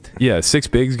least. Yeah, 6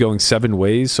 bigs going 7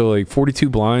 ways. So like 42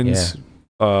 blinds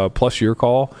plus your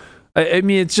call. I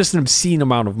mean, it's just an obscene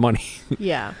amount of money.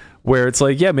 Yeah. Where it's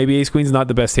like, yeah, maybe ace queen's not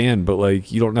the best hand, but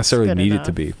like you don't necessarily need it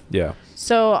to be. Yeah.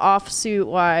 So offsuit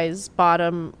wise,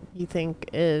 bottom you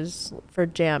think is for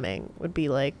jamming would be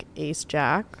like ace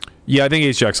jack? Yeah, I think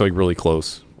ace jack's like really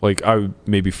close. Like I would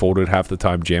maybe fold it half the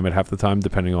time, jam it half the time,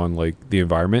 depending on like the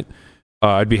environment.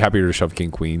 I'd be happier to shove king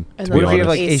queen. And what if you have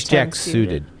like ace jack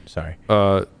suited? Sorry.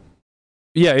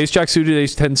 Yeah, ace jack suited,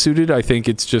 ace 10 suited. I think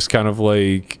it's just kind of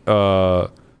like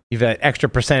you've that extra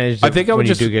percentage. I think I would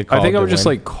just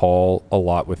like call a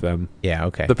lot with them. Yeah,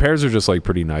 okay. The pairs are just like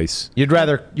pretty nice. You'd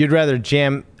rather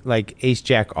jam like ace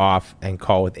jack off and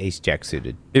call with ace jack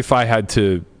suited. If I had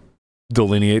to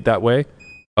delineate that way,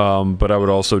 but I would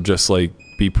also just like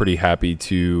be pretty happy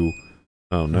to.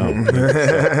 Oh no!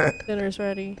 Dinner's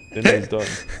ready. Dinner's done.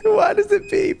 Why does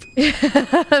it beep?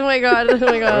 Oh my god! Oh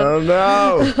my god! Oh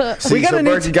no! See, so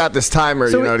Berkey got this timer,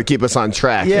 to keep us on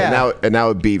track. Yeah. And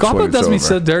now it beeps. Goblet does me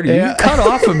so dirty. Yeah. You cut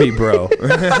off of me, bro. No,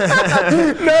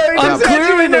 I'm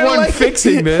clearly the one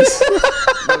fixing this.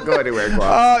 Don't go anywhere,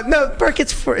 Guap. No, Berk,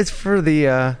 it's for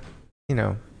the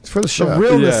It's for the show. The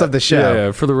realness of the show.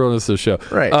 Yeah, for the realness of the show.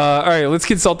 Right. All right, let's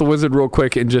consult the wizard real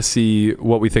quick and just see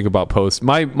what we think about post.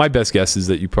 My best guess is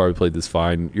that you probably played this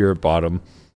fine. You're at bottom.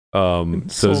 So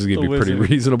this is going to be pretty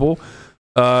reasonable.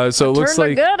 So it looks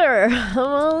like... gutter. I'm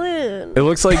all in. It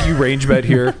looks like you range bet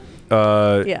here.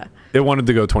 Yeah. It wanted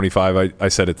to go 25. I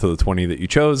set it to the 20 that you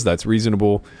chose. That's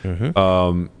reasonable.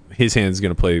 His hand's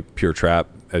going to play pure trap.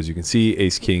 As you can see,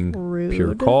 ace king,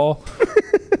 pure call.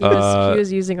 He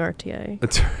was using RTA.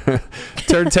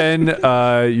 Turn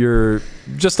 10, you're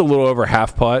just a little over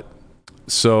half pot.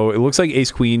 So it looks like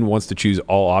ace queen wants to choose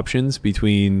all options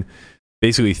between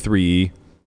basically 3.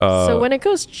 So when it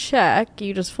goes check,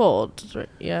 you just fold,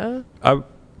 yeah?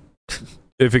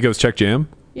 If it goes check jam?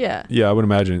 Yeah. Yeah, I would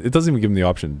imagine. It doesn't even give him the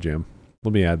option to jam.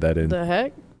 Let me add that in. The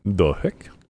heck? The heck?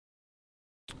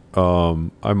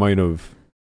 I might have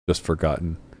just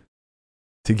forgotten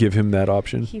to give him that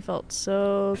option. He felt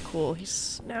so cool. He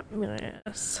snapped my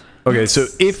ass. Okay, so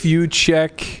if you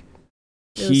check,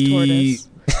 he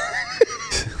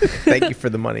Thank you for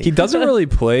the money. He doesn't really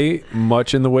play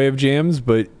much in the way of jams,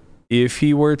 but if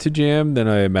he were to jam, then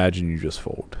I imagine you just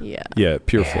fold. Yeah,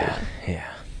 pure fold. Yeah.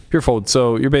 Pure fold.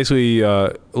 So you're basically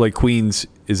like queens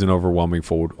is an overwhelming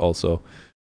fold also.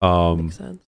 Makes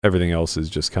sense. Everything else is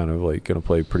just kind of like going to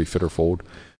play pretty fit or fold.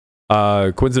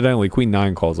 Coincidentally, queen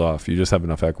 9 calls off. You just have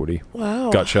enough equity.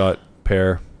 Wow. Gut shot,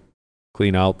 pair,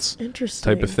 clean outs.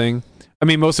 Interesting. Type of thing. I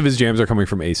mean, most of his jams are coming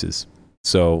from aces.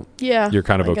 So you're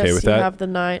kind of okay with that. You have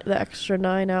the extra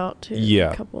 9 out too.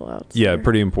 Yeah. A couple outs. Yeah, there.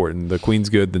 pretty important. The queen's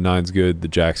good, the 9's good, the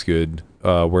jack's good.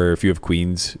 Where if you have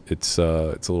queens, it's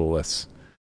a little less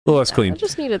clean. I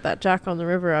just needed that jack on the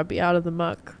river. I'd be out of the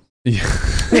muck. Yeah.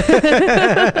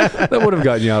 That would have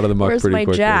gotten you out of the muck Where's pretty my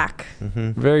quickly. Jack?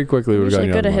 Very quickly would have gotten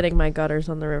you out of the muck. Good at hitting my gutters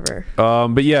on the river.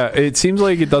 But yeah, it seems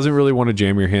like it doesn't really want to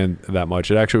jam your hand that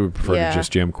much. It actually would prefer to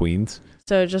just jam queens.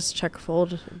 So just check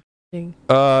fold.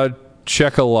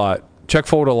 Check a lot. Check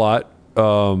fold a lot.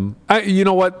 You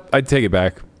know what? I'd take it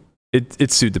back.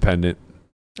 It's suit dependent.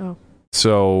 Oh.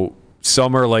 So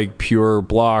some are like pure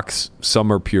blocks.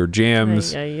 Some are pure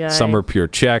jams. Some are pure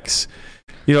checks.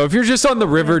 You know, if you're just on the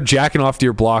river jacking off to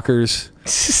your blockers,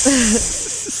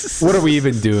 what are we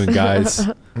even doing, guys?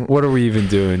 What are we even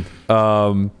doing?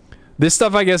 This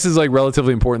stuff, I guess, is like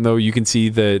relatively important, though. You can see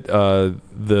that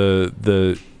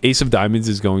the ace of diamonds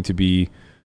is going to be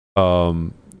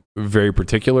very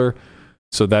particular,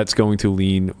 so that's going to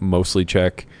lean mostly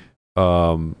check.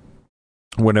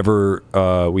 Whenever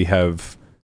we have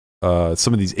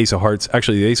some of these ace of hearts,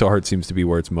 actually the ace of hearts seems to be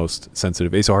where it's most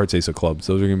sensitive. Ace of hearts, ace of clubs,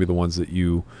 those are going to be the ones that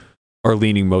you are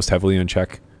leaning most heavily on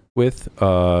check with.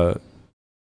 And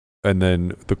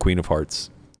then the queen of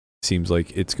hearts seems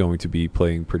like it's going to be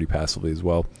playing pretty passively as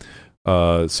well.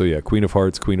 So yeah, queen of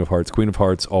hearts, queen of hearts, queen of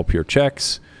hearts, all pure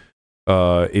checks.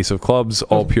 Ace of clubs,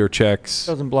 all pure checks.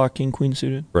 Doesn't block king queen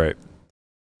suited. Right,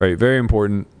 very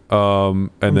important.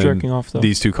 And I'm then jerking off, though.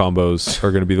 These two combos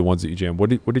are going to be the ones that you jam. What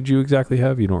did you exactly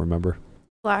have? You don't remember?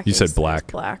 Black. You said black.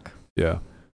 Black. Yeah.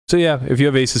 So yeah, if you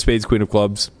have ace of spades, queen of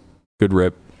clubs, good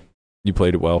rip. You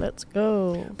played it well. Let's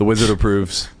go. The wizard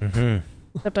approves.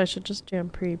 Except I should just jam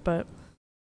pre, but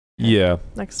yeah.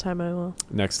 Next time I will.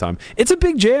 Next time. It's a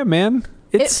big jam, man.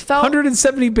 It's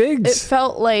 170 bigs. It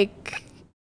felt like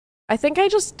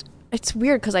it's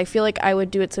weird because I feel like I would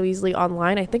do it so easily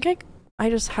online. I think I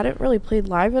just hadn't really played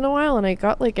live in a while, and I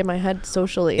got like in my head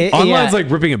socially. Online's like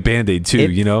ripping a Band-Aid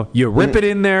too, you know? You rip it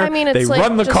in there, I mean, they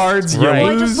run the cards, you lose.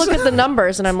 I just look at the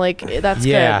numbers and I'm like, that's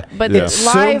good. But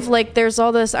live, like there's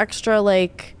all this extra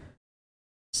like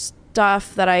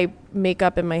stuff that I make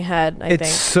up in my head, I think.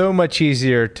 It's so much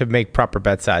easier to make proper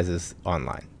bet sizes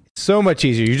online. So much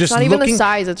easier. You're just not even the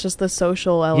size, it's just the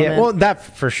social element. Yeah, well, that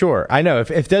for sure. I know. If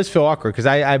it does feel awkward, because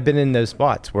I've been in those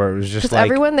spots where it was just like...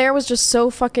 everyone there was just so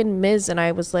fucking Miz, and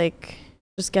I was like,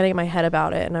 just getting in my head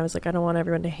about it, and I was like, I don't want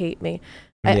everyone to hate me.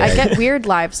 I get weird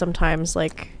live sometimes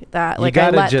like that. Like, I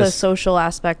let the social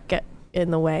aspect get in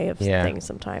the way of things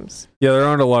sometimes. Yeah, there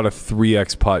aren't a lot of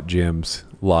 3x pot jams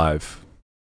live.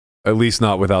 At least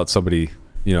not without somebody...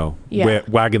 you know,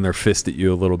 wagging their fist at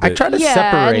you a little bit. I try to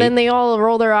separate. And then they all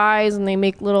roll their eyes and they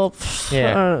make little...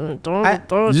 You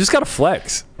just got to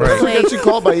flex. Right. Like, gets you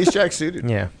called by ace jack suited.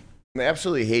 Yeah. They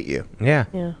absolutely hate you. Yeah.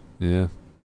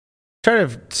 Try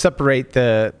to separate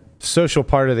the social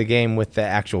part of the game with the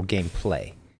actual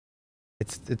gameplay.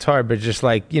 It's hard, but just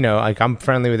like, you know, like I'm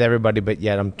friendly with everybody, but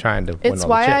yet I'm trying to win all the chips. It's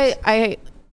why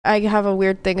I have a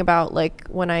weird thing about like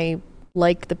when I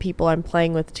like the people I'm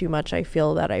playing with too much, I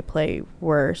feel that I play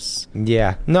worse.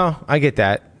 Yeah. No, I get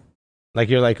that. Like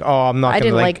you're like, oh, I'm not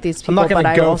gonna like these people, I'm not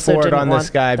gonna go for it on this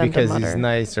guy because he's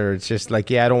nice, or it's just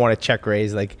like, I don't want to check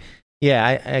raise. Like,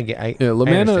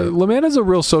 Lamanna's a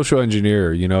real social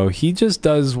engineer, you know. He just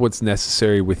does what's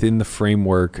necessary within the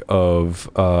framework of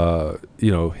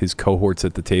you know, his cohorts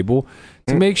at the table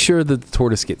to make sure that the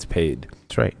tortoise gets paid.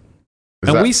 That's right.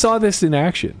 We saw this in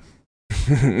action.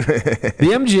 The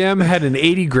MGM had an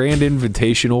 80 grand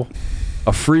invitational,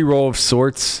 a free roll of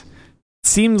sorts.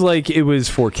 Seems like it was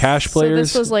for cash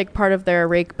players. So this was like part of their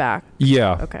rake back.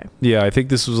 Yeah. Okay. Yeah, I think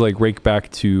this was like rake back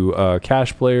to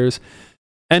cash players.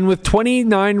 And with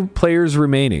 29 players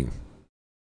remaining,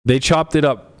 they chopped it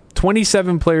up.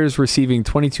 27 players receiving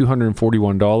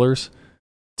 $2,241.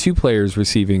 2 players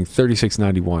receiving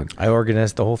 $36.91. I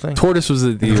organized the whole thing. Tortoise was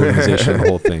the organization of the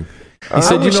whole thing. He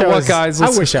said, you know what, guys,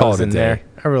 let's just call it a day. There.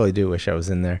 I really do wish I was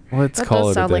in there. Let's call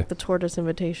it a day. That does sound like the Tortoise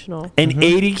Invitational. An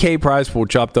 $80K prize pool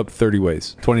chopped up 30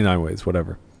 ways, 29 ways,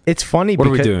 whatever. It's funny what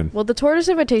are we doing? Well, the Tortoise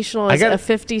Invitational is a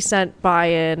 50-cent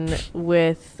buy-in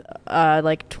with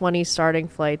like 20 starting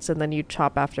flights, and then you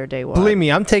chop after day 1. Believe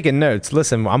me, I'm taking notes.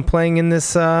 Listen, I'm playing in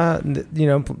this,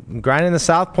 grinding the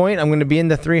South Point. I'm going to be in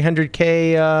the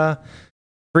 300K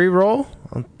free roll.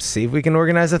 I'll see if we can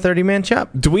organize a 30-man chop.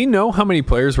 Do we know how many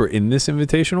players were in this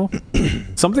invitational?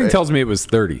 Something tells me it was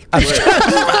 30. I was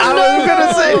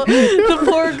gonna say the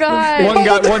poor guy.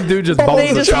 One dude just bumps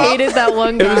They just hated that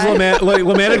one guy. It was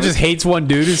Lamanna just hates one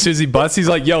dude as soon as he busts. He's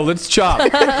like, "Yo, let's chop."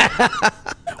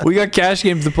 We got cash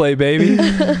games to play, baby.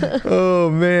 Oh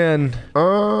man.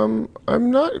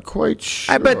 I'm not quite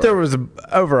sure. I bet there was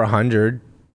over 100,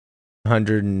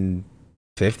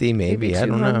 150 maybe. I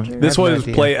don't know. This was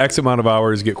play X amount of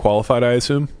hours, get qualified, I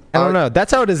assume. I don't know.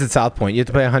 That's how it is at South Point. You have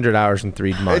to play 100 hours in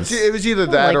 3 months. It was either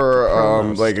that or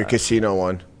like a casino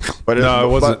one. But no,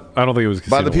 it wasn't. I don't think it was a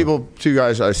casino. By the people, 2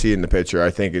 guys I see in the picture, I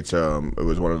think it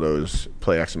was one of those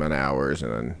play X amount of hours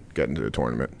and then get into the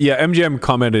tournament. Yeah, MGM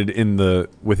commented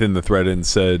within the thread and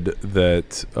said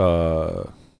that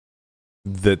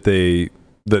that the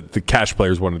cash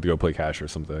players wanted to go play cash or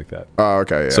something like that. Oh,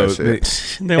 okay. Yeah, so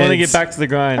they want to get back to the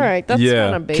grind. All right, that's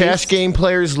kind of base. Cash game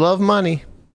players love money.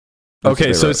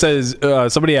 Okay, so it says,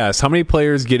 somebody asked, how many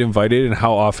players get invited and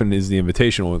how often is the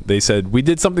invitational? They said, we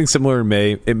did something similar in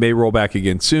May. It may roll back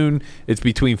again soon. It's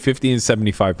between 50 and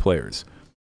 75 players.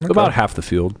 Okay. About half the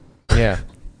field. Yeah.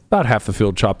 About half the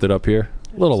field chopped it up here.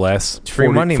 A little less. It's free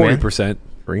money, 40%. Man.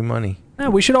 Free money. Yeah,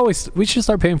 we should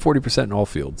start paying 40% in all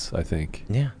fields, I think.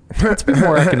 Yeah. Let's be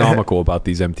more economical about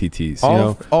these MTTs.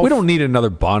 We don't need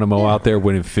another Bonomo out there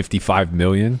winning $55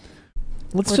 million.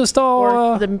 Let's just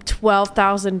all the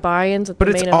 12,000 buy-ins at the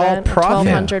main event. But it's all profit.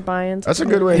 1,200 buy-ins. That's a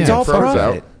good way. It's all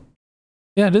profit.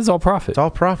 Yeah, it is all profit. It's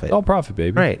all profit. It's all profit,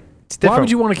 baby. Right. It's different. Why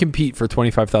would you want to compete for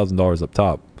 $25,000 up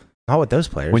top? Not with those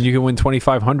players. When you can win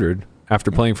 $2,500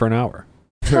 after playing for an hour.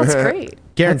 That's great.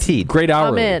 Guaranteed. Great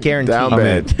hour. Guaranteed.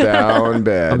 Down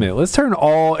bad. Let's turn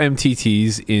all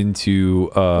MTTs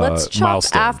into let's chop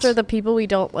milestones. after the people we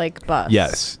don't like bust.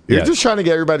 Yes. You're just trying to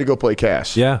get everybody to go play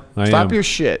cash. Yeah, Stop your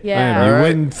shit. Yeah. You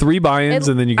win 3 buy-ins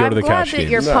and then you go to the cash game. I'm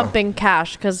glad that you're pumping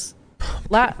cash because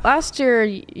last year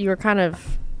you were kind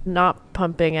of not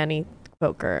pumping any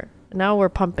poker. Now we're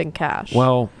pumping cash.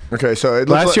 Well, okay, so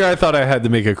last year I thought I had to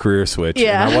make a career switch.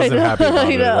 Yeah, and I wasn't happy about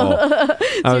it at all.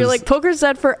 So you're like, poker's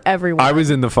dead for everyone. I was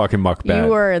in the fucking muck bag. You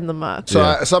were in the muck.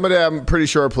 So somebody I'm pretty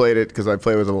sure played it because I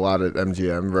played with them a lot at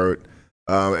MGM. Wrote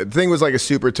the thing was like a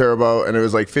super turbo, and it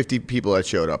was like 50 people that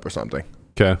showed up or something.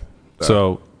 Okay,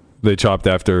 so they chopped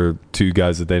after 2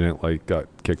 guys that they didn't like got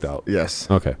kicked out. Yes.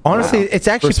 Okay. Honestly, it's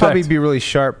actually probably be really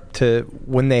sharp to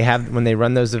when they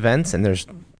run those events and there's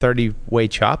 30-way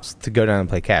chops to go down and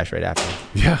play cash right after.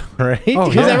 Yeah. Right?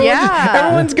 Oh, yeah.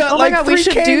 Everyone's got like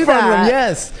 3K from them.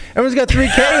 Yes. Everyone's got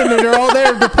 3K and then they're all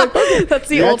there to play poker. That's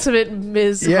the ultimate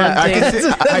Miz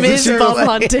hunting. Miz bum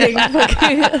hunting.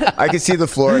 I can see the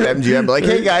floor at MGM. Like,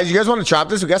 hey guys, you guys want to chop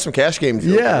this? We got some cash games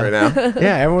right now.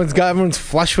 Yeah, everyone's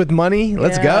flush with money.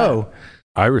 Let's go.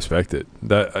 I respect it.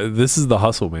 This is the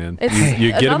hustle, man.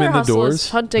 You get them in the doors.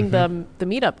 Hunting the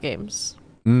meetup games.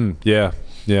 Yeah.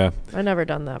 I've never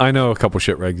done that. I know a couple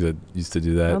shit regs that used to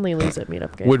do that. I only lose at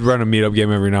meetup games. Would run a meetup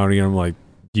game every now and again. I'm like,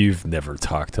 you've never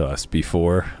talked to us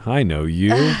before. I know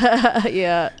you.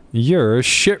 Yeah. You're a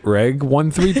shit reg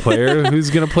 1-3 player who's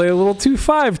going to play a little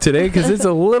 2-5 today because it's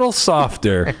a little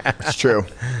softer. It's true.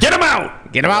 Get them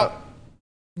out! Get them out!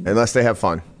 Unless they have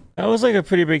fun. That was like a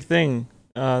pretty big thing.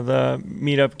 The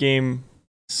meetup game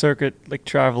circuit, like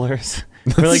travelers.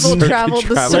 People traveled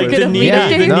the circuit of meetup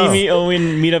games. The Nimi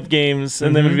Owen meetup games,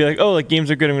 and then it'd be like, oh, like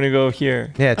games are good, I'm going to go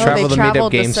here. Yeah, travel the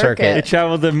meetup game circuit. It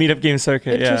traveled the meetup game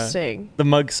circuit, Interesting. The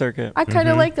mug circuit. I kind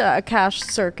of like a cash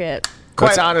circuit.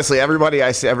 Quite honestly, everybody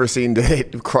I've ever seen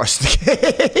did crush the game.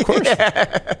 Of course.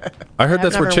 I heard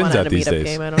that's where Chin's at these days.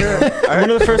 Game, I don't know.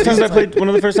 One of the first times I played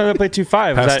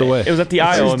 2-5. It was at the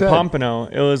Isle in Pompano.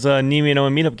 It was a Nimi and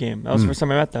Owen meetup game. That was the first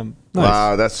time I met them. Nice.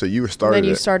 Wow, that's so you started. And then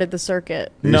you started the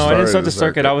circuit. No, I didn't start the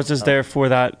circuit. I was just there for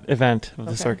that event of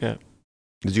the circuit.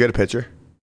 Did you get a picture?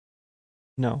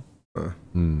 No.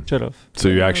 Should have. So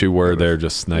you actually were there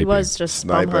just sniping. He was just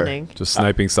bum hunting. Just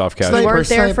sniping soft cash. You weren't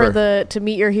there to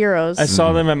meet your heroes. I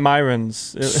saw them at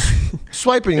Myron's.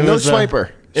 Swiping, no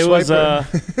swiper. It was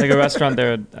like a restaurant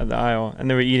there at the Isle, and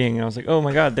they were eating, and I was like, oh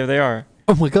my god, there they are.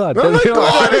 Oh my god. Oh my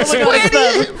god.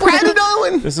 It's Brandon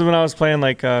Owen. This is when I was playing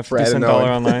like $50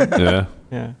 online.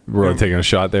 Yeah. We're taking a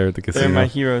shot there at the casino. They're my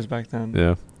heroes back then.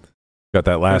 Yeah. Got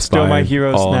that last still my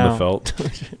heroes all now. in the felt.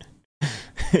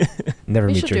 Never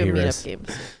we meet should your do heroes. Meetup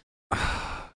games.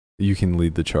 You can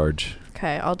lead the charge.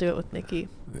 Okay, I'll do it with Nikki.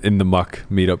 In the muck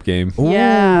meetup game.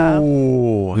 Yeah.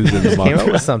 Ooh. Who's in the muck? Came up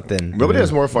with something. Nobody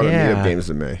has more fun at meetup games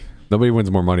than me. Nobody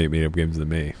wins more money at meetup games than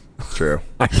me. True.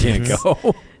 I can't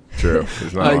go. True.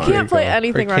 I can't play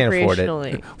anything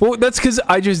recreationally. Well, that's because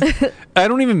I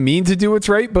don't even mean to do what's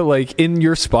right, but like in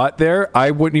your spot there,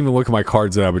 I wouldn't even look at my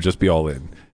cards and I would just be all in.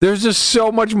 There's just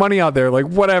so much money out there. Like,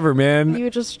 whatever, man.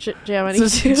 You just jam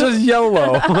anything. Just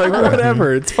YOLO. Like,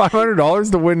 whatever. It's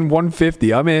 $500 to win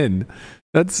 $150. I'm in.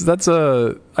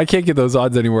 I can't get those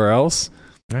odds anywhere else.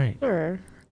 Right. Sure.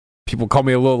 People call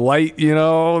me a little light,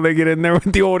 They get in there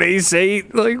with the old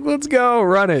ace-8. Like, let's go.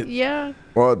 Run it. Yeah.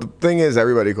 Well, the thing is,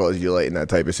 everybody calls you late in that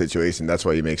type of situation. That's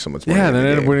why you make so much money. Yeah, and then I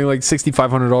end up winning like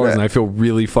 $6,500, and I feel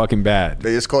really fucking bad.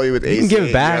 They just call you with ace. You can give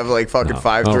it back. You have like fucking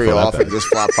 5-3 off and just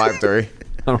flop 5-3.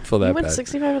 I don't feel that you bad. won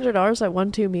 $6,500 at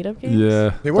 1-2 meetup games?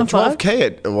 Yeah. They won $12K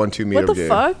at a 1-2 meetup game. What the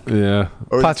fuck? Yeah.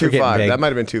 Or 2-5. That might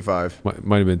have been 2-5.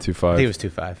 Might have been 2-5. I think it was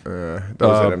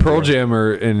 2-5. Pearl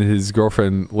Jammer and his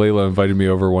girlfriend Layla invited me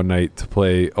over one night to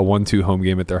play a 1-2 home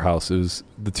game at their house. It was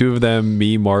the two of them,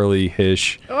 me, Marley,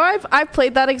 Hish. Oh, I've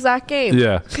played that exact game.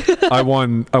 Yeah. I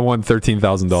won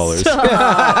 $13,000.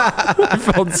 I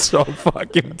felt so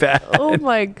fucking bad. Oh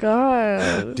my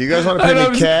god. Do you guys want to pay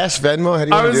me cash, Venmo? How do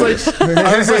you want to do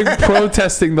this? I was like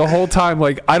protesting the whole time.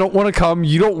 Like, I don't want to come.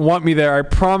 You don't want me there. I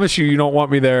promise you don't want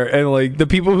me there. And like the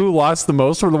people who lost the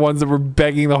most were the ones that were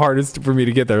begging the hardest for me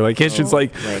to get there. Like Hish is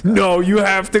like, no, you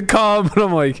have to come. And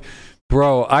I'm like,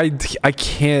 bro, I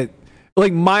can't.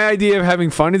 Like, my idea of having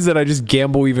fun is that I just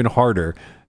gamble even harder.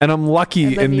 And I'm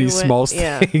lucky in these small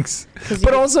stakes.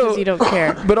 But also, you don't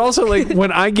care. But also, like,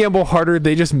 when I gamble harder,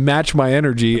 they just match my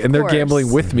energy, and they're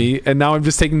gambling with me. And now I'm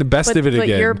just taking the best of it again. But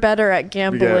you're better at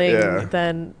gambling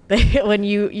than when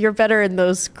you're better in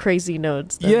those crazy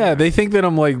nodes. Yeah, they think that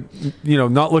I'm like,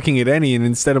 not looking at any, and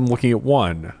instead I'm looking at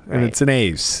one, and it's an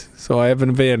ace. So I have an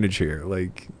advantage here.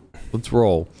 Like, let's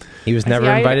roll. He was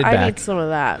never invited back. I need some of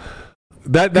that.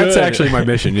 That's actually my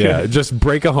mission. Yeah, just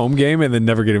break a home game and then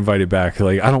never get invited back.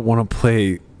 Like, I don't want to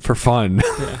play for fun.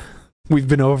 Yeah. We've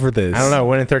been over this. I don't know.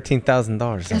 Winning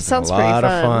 $13,000. That sounds pretty fun. A lot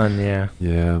of fun. Yeah.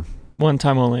 Yeah. One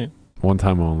time only.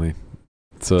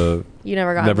 It's a. You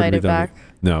never got invited back.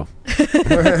 No.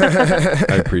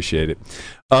 I appreciate it.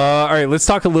 All right, let's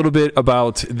talk a little bit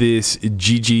about this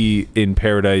GG in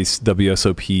Paradise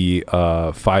WSOP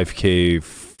 5K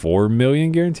 4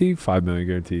 million guarantee, 5 million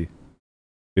guarantee.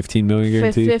 15 million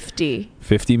guarantee?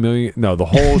 50 million? No, the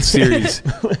whole series.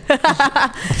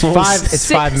 It's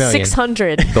 5 million.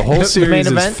 600. The whole series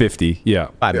is 50. Yeah.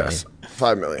 5 million.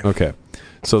 5 million. Okay.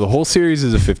 So the whole series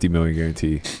is a 50 million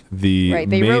guarantee.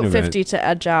 They wrote 50 to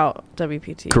edge out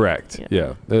WPT. Correct.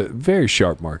 Yeah. Very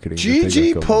sharp marketing.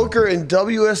 GGPoker and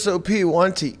WSOP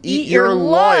want to eat your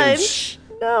lunch.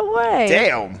 No way.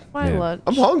 Damn. My lunch.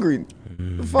 I'm hungry.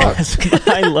 Fuck.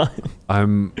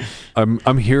 I'm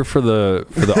here for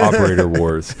the operator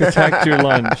wars. Protect your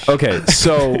lunch. Okay,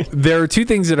 so there are two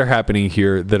things that are happening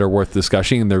here that are worth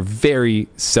discussing, and they're very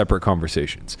separate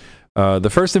conversations.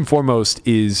 The first and foremost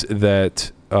is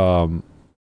that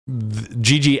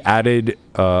GG added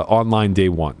online day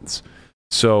ones.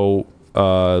 So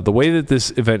the way that this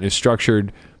event is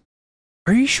structured,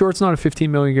 are you sure it's not a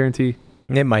 15 million guarantee?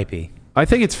 It might be. I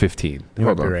think it's 15. You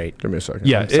might be right. Give me a second.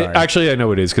 Yeah, actually, I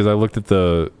know it is because I looked at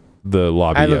the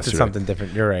lobby yesterday. I looked at something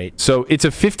different. You're right. So it's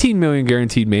a 15 million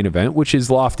guaranteed main event, which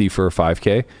is lofty for a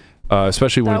 5K,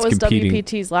 especially when it's competing. That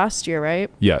was WPT's last year, right?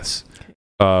 Yes,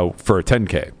 for a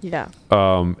 10K. Yeah.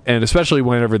 And especially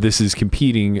whenever this is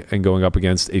competing and going up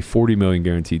against a 40 million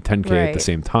guaranteed 10K at the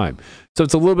same time. So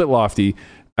it's a little bit lofty,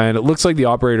 and it looks like the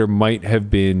operator might have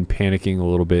been panicking a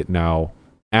little bit now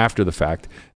after the fact.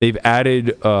 They've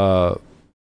added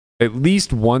at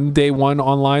least one day one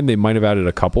online. They might have added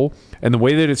a couple. And the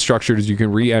way that it's structured is you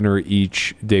can re-enter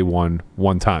each day one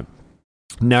time.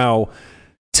 Now,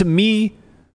 to me,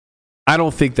 I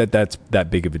don't think that that's that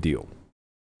big of a deal.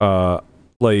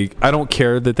 Like, I don't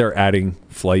care that they're adding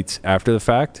flights after the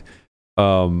fact.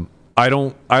 I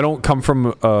don't come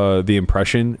from the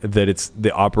impression that it's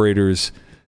the operator's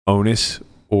onus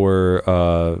or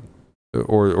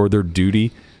their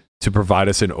duty to provide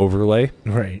us an overlay.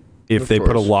 Right. If they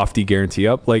put a lofty guarantee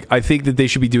up. Like, I think that they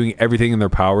should be doing everything in their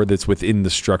power that's within the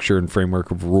structure and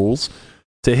framework of rules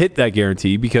to hit that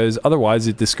guarantee, because otherwise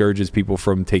it discourages people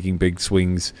from taking big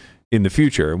swings in the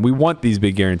future. And we want these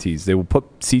big guarantees. They will put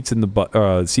seats in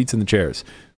the chairs.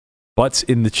 Butts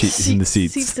in the seats. Seats in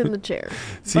the chairs.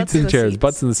 Seats in the chairs.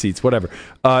 Butts in the seats. Whatever.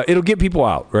 It'll get people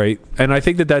out, right? And I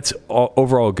think that that's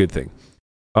overall a good thing.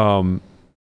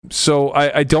 So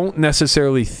I don't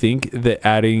necessarily think that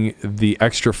adding the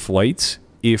extra flights,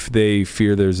 if they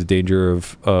fear there's a danger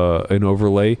of an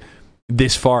overlay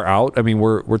this far out. I mean,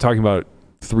 we're talking about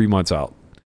 3 months out.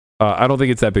 I don't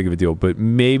think it's that big of a deal, but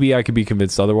maybe I could be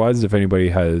convinced otherwise if anybody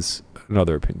has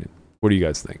another opinion. What do you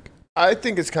guys think? I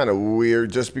think it's kind of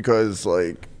weird just because,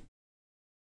 like,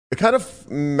 it kind of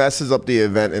messes up the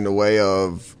event in the way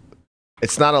of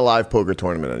it's not a live poker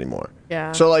tournament anymore.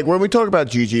 Yeah. So, like, when we talk about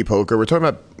GGPoker, we're talking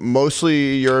about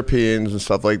mostly Europeans and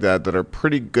stuff like that are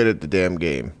pretty good at the damn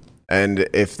game. And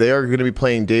if they are going to be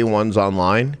playing day ones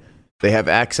online, they have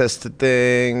access to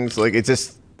things. Like, it's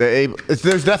just,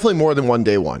 there's definitely more than one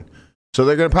day one. So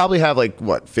they're going to probably have,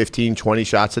 like, 15, 20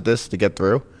 shots at this to get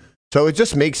through. So it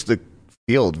just makes the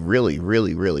field really,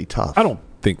 really, really tough. I don't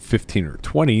think 15 or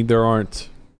 20. There aren't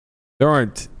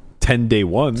 10 day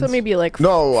ones. So maybe like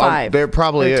 5. There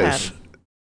probably is.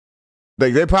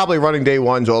 Like, they're probably running day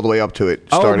ones all the way up to it.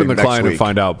 I'll open the client and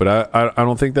find out, but I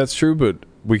don't think that's true. But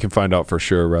we can find out for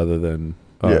sure rather than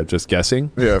just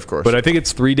guessing. Yeah, of course. But I think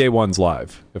it's 3 day ones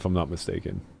live, if I'm not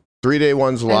mistaken. 3 day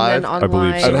ones live, I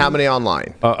believe. So. And how many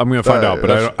online? I'm going to find out,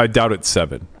 but I doubt it's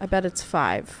 7. I bet it's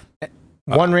 5.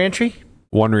 One reentry?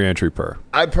 1 reentry per.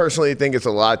 I personally think it's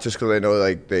a lot just because I know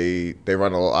like they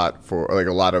run a lot for like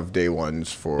a lot of day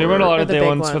ones for. They run a lot of day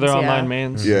ones for their online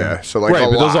mains. Yeah, so like right,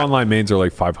 but those online mains are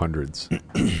like 500s.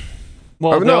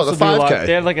 Well, no, the 5K.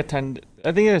 They had like a 10.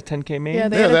 I think it had a 10K main. Yeah,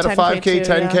 they had a 5K,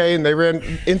 too, 10K, and they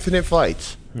ran infinite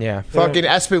fights. Yeah. Fucking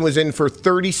Espen was in for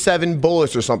 37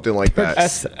 bullets or something like that.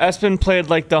 Espen played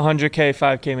like the 100K,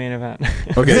 5K main event.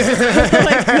 Okay. Oh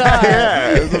my God.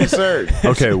 Yeah, it was absurd.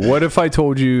 Okay, what if I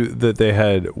told you that they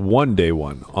had 1 day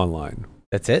one online?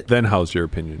 That's it? Then how's your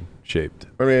opinion shaped?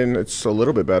 I mean, it's a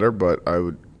little bit better, but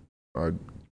I'd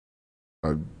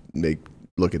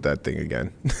look at that thing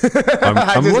again.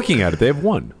 I'm looking at it. They have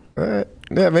 1. Yeah,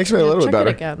 it makes me a little bit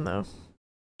better. Check it again, though.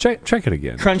 Check it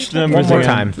again. Crunch the numbers One more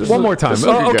time. One more time.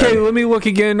 Okay, let me look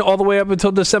again all the way up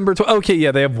until December 12th. Okay,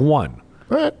 yeah, they have 1.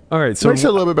 All right, so makes it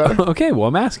a little bit better. Okay, well,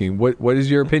 I'm asking, what is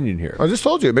your opinion here? I just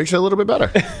told you, it makes it a little bit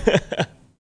better.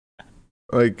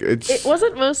 Like it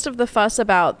wasn't most of the fuss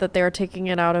about that they were taking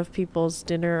it out of people's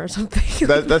dinner or something.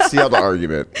 That's the other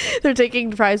argument. They're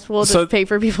taking prize pool to pay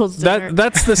for people's dinner.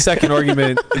 That's the second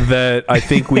argument that I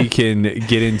think we can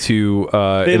get into.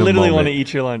 They literally want to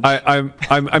eat your lunch.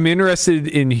 I'm interested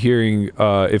in hearing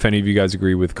if any of you guys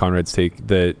agree with Conrad's take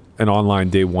that an online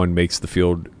day one makes the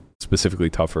field specifically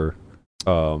tougher.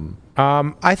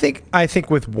 I think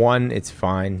with 1 it's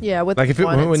fine. Yeah, with like if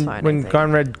one it's fine. When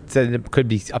Conrad said it could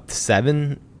be up to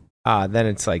 7, then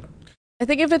it's like. I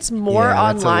think if it's more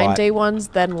online day ones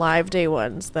than live day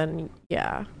ones, then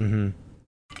yeah.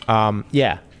 Mm-hmm.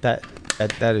 Yeah, that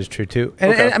is true too.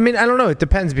 And I mean, I don't know. It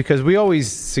depends because we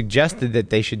always suggested that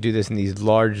they should do this in these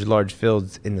large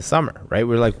fields in the summer, right?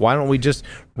 We're like, why don't we just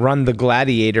run the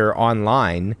Gladiator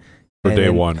online for day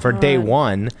one? For day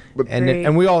one,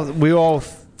 and we all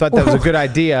thought that was a good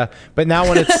idea, but now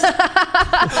when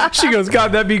it's she goes,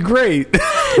 God, that'd be great.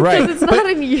 Right. It's not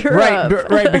in Europe.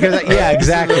 Right, because yeah,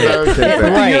 exactly.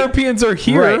 The Europeans are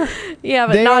here. Right. Yeah,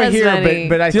 but they not are as here, many.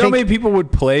 but I Do you know think how many people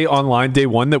would play online day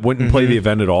one that wouldn't play the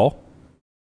event at all?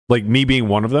 Like me being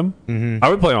one of them. I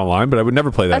would play online, but I would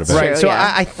never play that That's event. true, right. So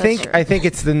yeah. I think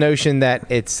it's the notion that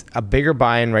it's a bigger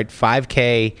buy-in, right?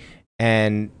 5K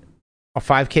and a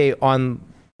 5K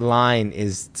online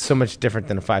is so much different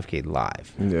than a 5K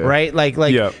live, right? Like,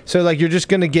 so like you're just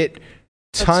gonna get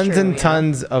tons and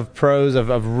tons of pros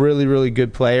of really, really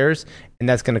good players, and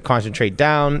that's gonna concentrate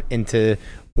down into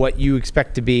what you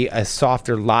expect to be a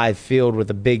softer live field with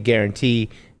a big guarantee,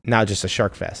 now just a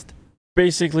shark fest.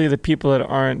 Basically, the people that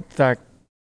aren't that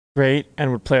great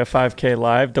and would play a 5K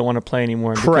live don't want to play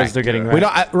anymore because they're getting right.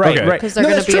 Because they're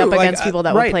going to be up against people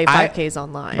that would play 5Ks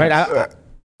online. Right.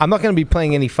 I'm not going to be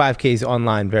playing any 5Ks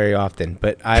online very often,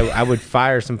 but I would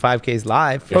fire some 5Ks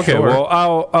live. For sure.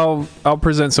 Well, I'll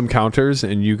present some counters,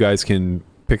 and you guys can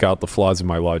pick out the flaws in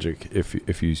my logic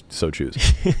if you so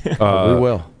choose. We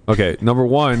will. Okay, number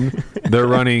 1, they're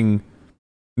running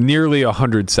nearly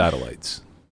 100 satellites.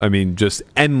 I mean, just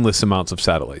endless amounts of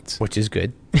satellites, which is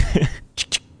good.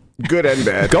 Good and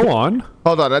bad. Go on.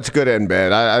 Hold on, that's good and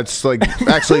bad. It's like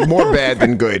actually more bad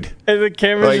than good. And the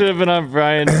camera should have been on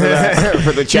Brian for that.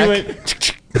 For the check.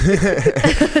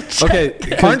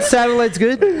 Okay, aren't satellites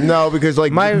good? No, because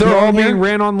like they're all being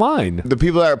ran online. The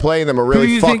people that are playing them are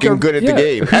really fucking good at the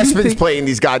game. Espen's playing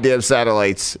these goddamn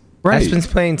satellites. Right. Espen's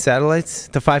playing satellites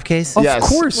to 5Ks? Yes. Of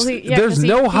course. Well, there's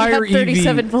no higher he had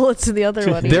 37 bullets in the other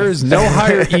one. There is no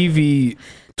higher EV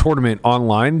tournament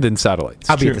online than satellites.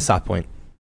 I'll be at the stop point.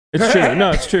 It's true.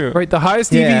 No, it's true. Right. The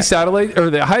highest EV satellite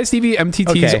or the highest EV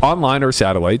MTTs online are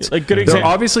satellites. Like good They're example.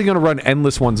 obviously going to run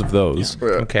endless ones of those. Yeah.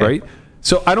 Okay. Right.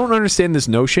 So I don't understand this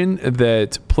notion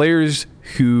that players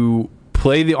who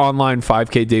play the online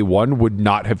 5K day one would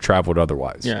not have traveled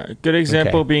otherwise. Yeah, good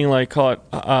example being like, call it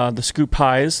the scoop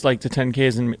highs, like the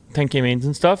 10Ks and 10K mains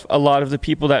and stuff. A lot of the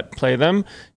people that play them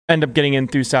end up getting in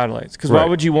through satellites. Because why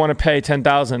would you want to pay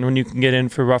 $10,000 when you can get in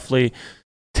for roughly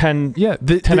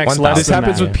 10x less? This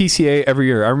happens with PCA every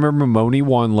year. I remember Moni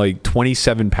won like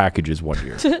 27 packages one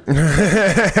year.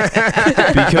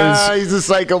 Because he's a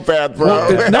psychopath, bro.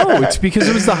 Well, no, it's because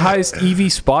it was the highest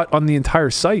EV spot on the entire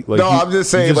site. Like, I'm just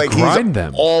saying, like, grind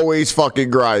them. Always fucking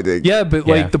grinding. Yeah, but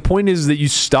like the point is that you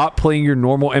stop playing your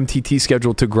normal MTT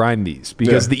schedule to grind these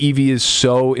because the EV is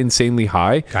so insanely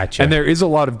high. Gotcha. And there is a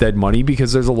lot of dead money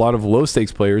because there's a lot of low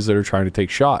stakes players that are trying to take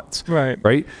shots.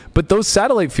 Right. But those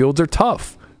satellite fields are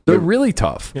tough. They're really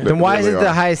tough. Yeah. Then why is it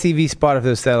the highest EV spot if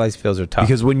those satellite fields are tough?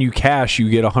 Because when you cash, you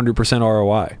get 100%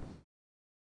 ROI.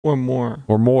 Or more.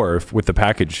 Or more with the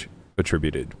package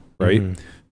attributed, right?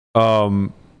 Mm-hmm.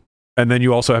 And then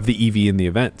you also have the EV in the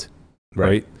event,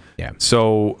 right? Yeah.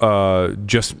 So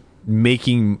just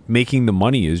making the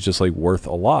money is just like worth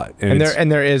a lot. And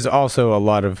there is also a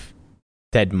lot of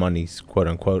dead monies, quote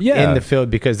unquote, in the field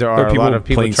because there are a lot of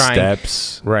people playing trying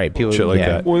steps, right? People shit like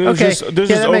that. Well, there's just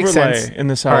overlay in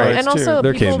the satellites and also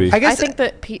there can be. I think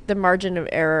that the margin of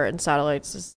error in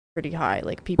satellites is pretty high.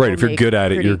 Like people, if you're good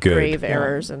at it, you're good. Grave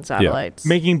errors in satellites.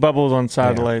 Making bubbles on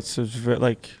satellites is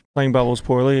like playing bubbles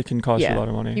poorly. It can cost you a lot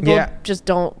of money. People just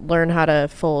don't learn how to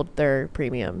fold their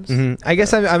premiums. Mm-hmm. I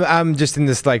guess I'm just in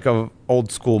this like old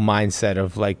school mindset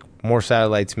of like more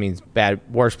satellites means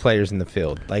worse players in the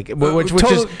field. Like which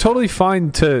is totally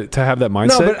fine to have that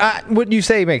mindset. No, but what you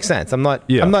say makes sense. I'm not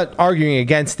arguing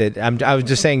against it. I was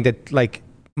just saying that like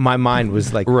my mind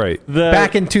was like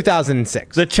back in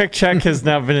 2006. The check has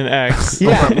now been an X.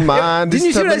 Yeah. My mind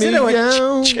is telling me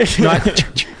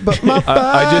but my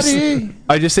body.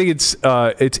 I just think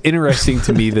it's interesting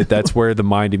to me that's where the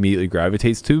mind immediately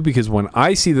gravitates to, because when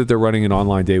I see that they're running an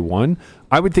online day one,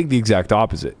 I would think the exact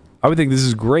opposite. I would think this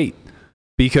is great,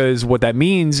 because what that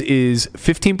means is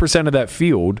 15% of that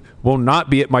field will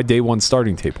not be at my day one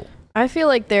starting table. I feel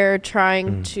like they're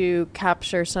trying to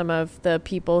capture some of the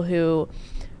people who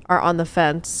are on the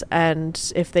fence,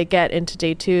 and if they get into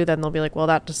day two, then they'll be like, well,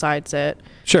 that decides it.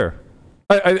 Sure.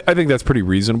 I think that's pretty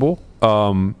reasonable.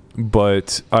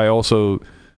 But I also...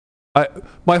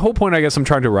 my whole point, I guess I'm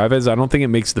trying to arrive at, is I don't think it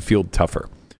makes the field tougher.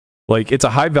 Like, it's a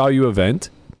high-value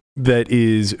event that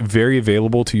is very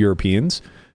available to Europeans,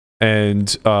 and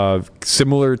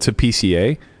similar to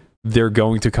PCA, they're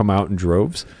going to come out in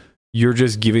droves. You're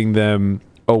just giving them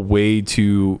a way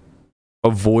to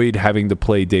avoid having to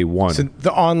play day one. So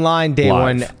the online day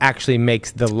one actually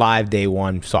makes the live day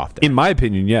one softer. In my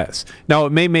opinion, yes. Now,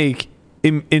 it may make,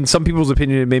 in some people's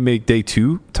opinion, it may make day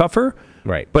two tougher.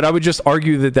 Right. But I would just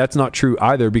argue that that's not true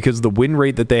either, because the win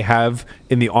rate that they have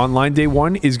in the online day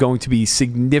one is going to be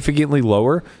significantly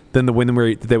lower than the win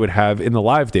rate that they would have in the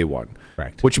live day one.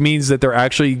 Correct. Which means that they're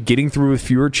actually getting through with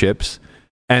fewer chips,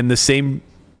 and the same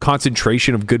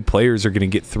concentration of good players are going to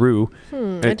get through. I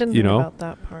didn't think about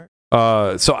that part.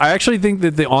 So I actually think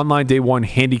that the online day one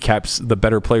handicaps the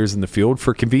better players in the field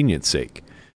for convenience sake.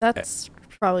 That's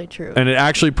probably true. And it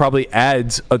actually probably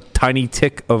adds a tiny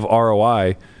tick of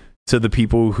ROI to the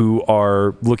people who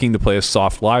are looking to play a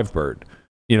soft live bird.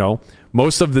 You know,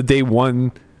 most of the day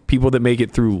one people that make it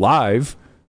through live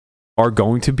are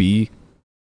going to be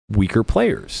weaker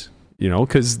players, you know,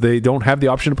 because they don't have the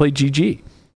option to play GG.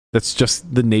 That's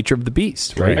just the nature of the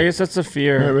beast, right? I guess that's the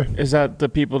fear, is that the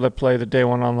people that play the day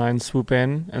one online swoop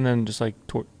in and then just like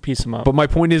piece them up. But my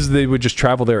point is they would just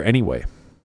travel there anyway.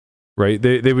 Right,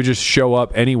 they would just show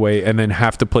up anyway and then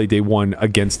have to play day one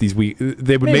against these weak.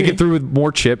 They would make it through with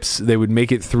more chips. They would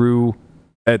make it through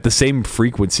at the same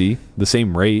frequency, the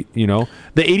same rate. You know,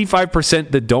 the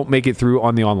 85% that don't make it through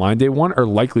on the online day one are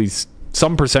likely.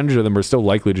 Some percentage of them are still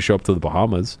likely to show up to the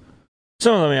Bahamas.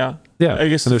 Some of them, yeah. I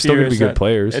guess and they're still going to be good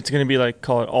players. It's going to be like,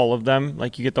 call it all of them.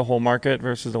 Like you get the whole market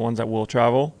versus the ones that will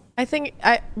travel. I think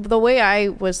the way I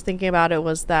was thinking about it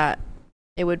was that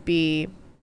it would be,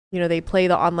 you know, they play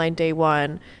the online day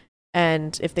one,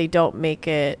 and if they don't make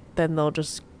it, then they'll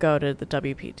just go to the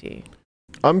WPT.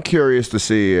 I'm curious to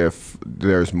see if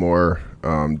there's more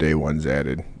day ones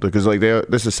added, because like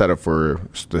this is set up for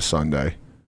this Sunday,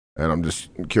 and I'm just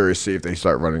curious to see if they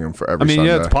start running them for every Sunday.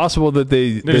 Yeah, it's possible that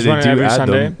they do add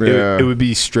Sunday. Them. Yeah. It would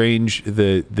be strange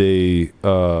that they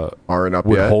aren't up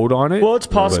would yet. Hold on it. Well, it's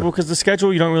possible because the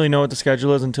schedule, you don't really know what the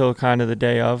schedule is until kind of the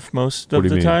day of most of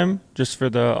the time, just for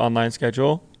the online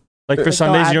schedule. Like for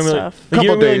Sundays, you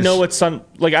don't really know what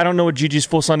I don't know what GG's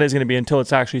full Sunday is going to be until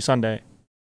it's actually Sunday.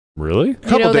 Really?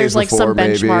 You know, there's like some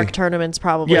benchmark tournaments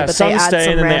probably. Yeah, but some they add stay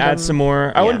some and then random... they add some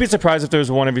more. I wouldn't be surprised if there was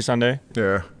one every Sunday.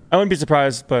 Yeah. I wouldn't be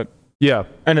surprised, but yeah,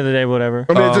 end of the day, whatever.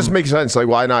 I mean, it just makes sense. Like,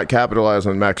 why not capitalize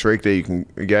on max rake that you can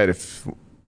get if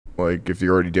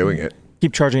you're already doing it?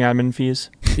 Keep charging admin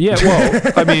fees. Yeah,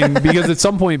 well, I mean, because at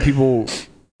some point people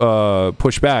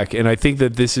push back, and I think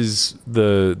that this is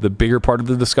the bigger part of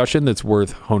the discussion that's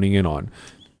worth honing in on.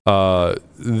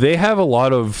 They have a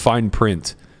lot of fine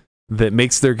print that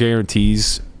makes their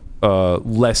guarantees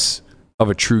less of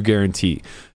a true guarantee.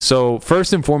 So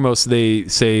first and foremost, they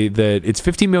say that it's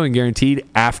 15 million guaranteed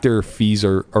after fees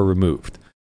are removed.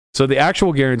 So the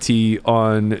actual guarantee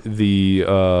on the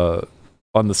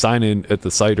sign-in at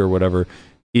the site or whatever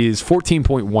is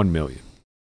 14.1 million.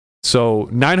 So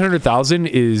 900,000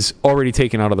 is already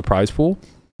taken out of the prize pool,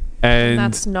 and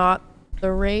that's not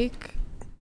the rake.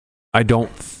 I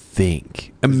don't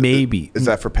think. Maybe. Is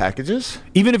that for packages?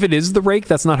 Even if it is the rake,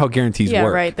 that's not how guarantees work. Yeah,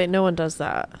 right. No one does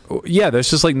that. Yeah, that's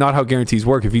just like not how guarantees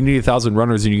work. If you need 1,000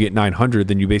 runners and you get 900,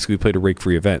 then you basically played a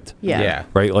rake-free event. Yeah.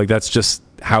 Right? Like that's just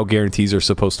how guarantees are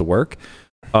supposed to work.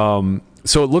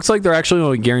 So it looks like they're actually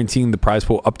only guaranteeing the prize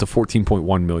pool up to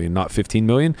 14.1 million, not 15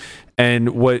 million.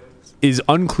 And what is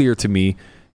unclear to me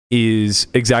is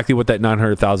exactly what that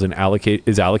 900,000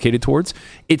 is allocated towards.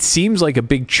 It seems like a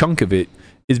big chunk of it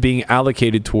is being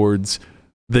allocated towards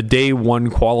the day one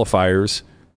qualifiers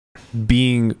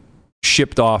being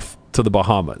shipped off to the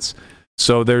Bahamas.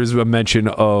 So there's a mention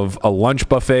of a lunch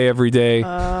buffet every day.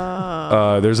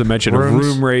 There's a mention of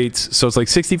room rates. So it's like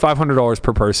 $6,500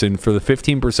 per person for the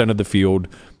 15% of the field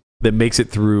that makes it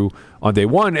through on day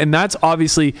one. And that's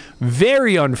obviously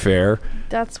very unfair.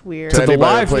 That's weird. To the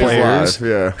live players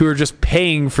who are just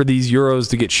paying for these euros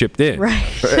to get shipped in. Right.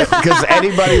 Because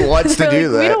anybody wants to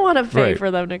do that. We don't want to pay for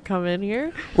them to come in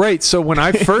here. Right. So when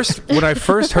I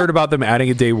first heard about them adding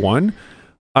a day one,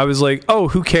 I was like, oh,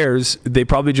 who cares? They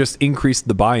probably just increased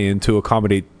the buy-in to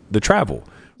accommodate the travel.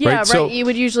 Yeah, right. So it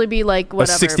would usually be like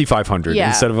whatever. A 6,500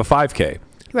 instead of a 5K.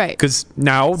 Right. Because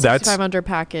now that's 6,500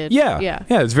 package. Yeah,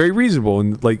 it's very reasonable,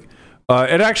 and like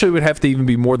it actually would have to even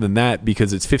be more than that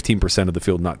because it's 15% of the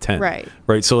field, not 10.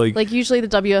 Right. So like usually the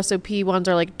WSOP ones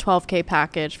are like 12K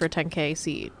package for 10K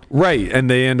seat. Right, and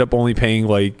they end up only paying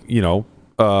like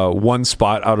one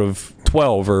spot out of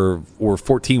 12 or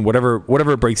 14, whatever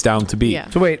it breaks down to be. Yeah.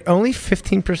 So wait, only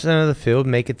 15% of the field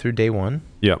make it through day one?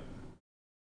 Yeah.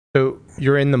 So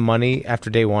you're in the money after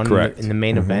day one. Correct. In the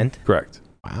main event? Correct.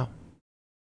 Wow.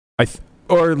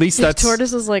 Or at least that's...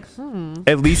 Tortoise is like,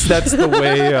 At least that's the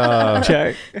way...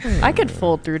 Check. I could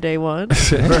fold through day one.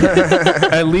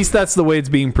 At least that's the way it's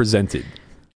being presented.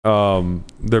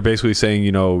 They're basically saying,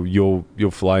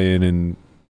 you'll fly in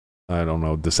I don't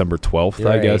know, December 12th,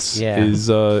 I guess, is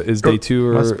day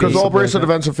two. Because all bracelet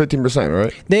events are 15%,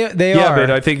 right? They are. Yeah,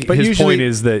 but I think his point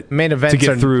is that main events to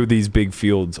get through these big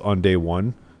fields on day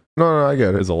one No, I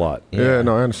get it. is a lot. Yeah,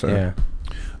 no, I understand.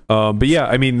 Yeah. But yeah,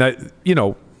 I mean, that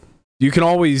you can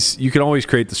always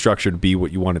create the structure to be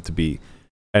what you want it to be.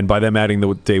 And by them adding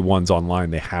the day ones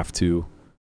online, they have to,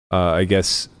 I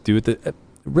guess, do it.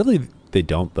 Really, they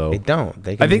don't, though. They don't.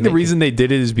 I think the reason they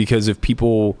did it is because if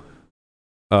people...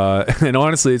 and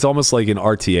honestly, it's almost like an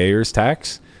RTAers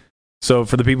tax. So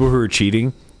for the people who are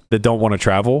cheating that don't want to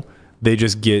travel, they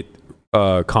just get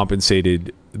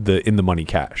compensated in the money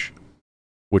cash,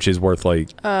 which is worth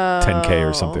like 10K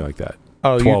or something like that.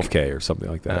 12K or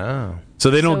something like that. Oh. So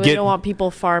they don't don't want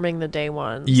people farming the day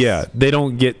ones. Yeah, they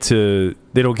don't get to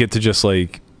just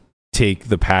like take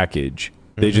the package.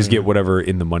 They just get whatever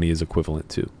in the money is equivalent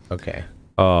to. Okay.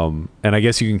 And I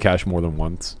guess you can cash more than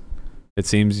once. It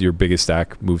seems your biggest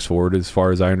stack moves forward as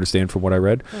far as I understand from what I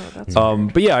read. That's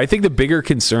but yeah, I think the bigger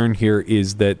concern here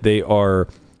is that they are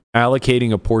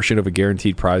allocating a portion of a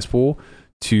guaranteed prize pool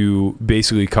to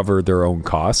basically cover their own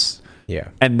costs. Yeah.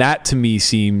 And that to me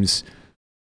seems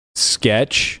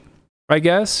sketch, I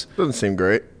guess. Doesn't seem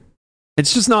great.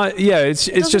 It's just not, it's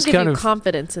just give kind you of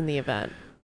confidence in the event.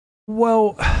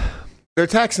 Well, they're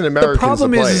taxing Americans. The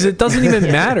problem is it doesn't even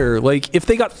matter. Like if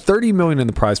they got 30 million in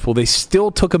the prize pool, they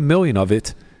still took $1 million of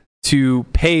it to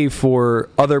pay for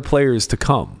other players to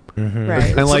come.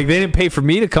 Right. And like they didn't pay for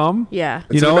me to come. Yeah.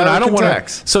 It's and I don't want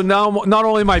tax. to. So now not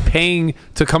only am I paying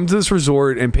to come to this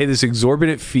resort and pay this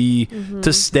exorbitant fee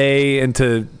to stay and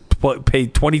to pay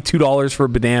 $22 for a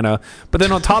banana, but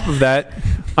then on top of that,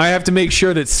 I have to make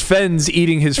sure that Sven's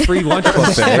eating his free lunch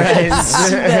buffet.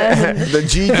 The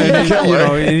GG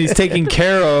killer. And he's taken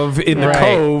care of in the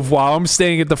cove while I'm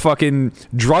staying at the fucking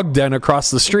drug den across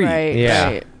the street. Right. Yeah.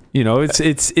 Right.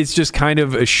 It's just kind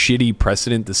of a shitty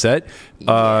precedent to set.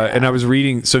 And I was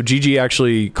reading, so GG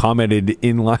actually commented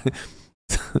in line.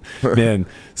 Man,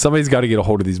 somebody's got to get a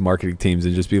hold of these marketing teams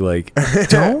and just be like,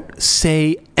 don't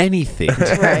say anything.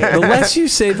 The less you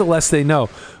say, the less they know.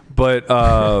 but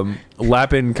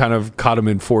Lappin kind of caught him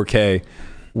in 4K,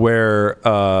 where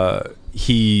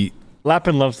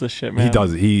Lappin loves this shit, man. He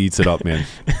does it. He eats it up,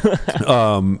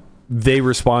 man. They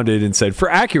responded and said, for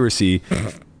accuracy,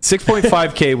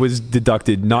 6.5K was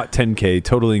deducted, not 10K,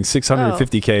 totaling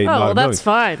 650K. Oh, well, that's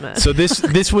fine, man. So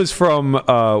this was from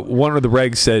one of the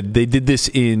regs said they did this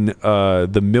in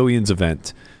the Millions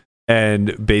event,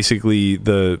 and basically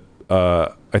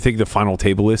I think the final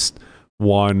table list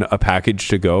won a package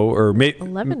to go, or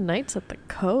 11 nights at the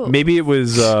Cove. Maybe it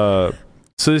was. So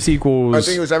this equals. I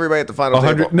think it was everybody at the final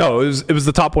 100. table. No, it was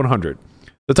the top 100.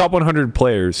 The top 100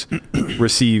 players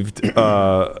received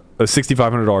a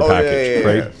 $6,500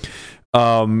 package,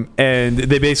 right? And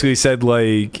they basically said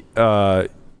like,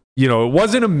 it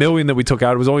wasn't $1 million that we took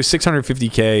out. It was only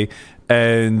 650K,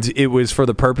 and it was for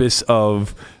the purpose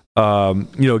of,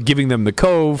 giving them the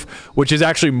Cove, which is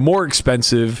actually more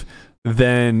expensive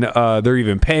than they're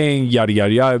even paying, yada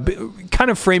yada yada, kind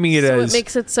of framing it as it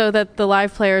makes it so that the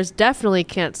live players definitely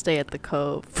can't stay at the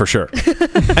Cove for sure.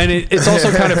 And it's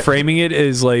also kind of framing it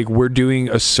as like we're doing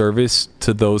a service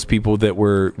to those people that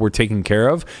we're taking care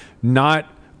of,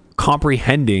 not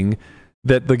comprehending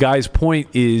that the guy's point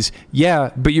is,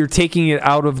 but you're taking it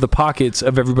out of the pockets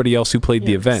of everybody else who played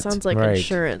the event. Sounds like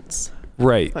insurance,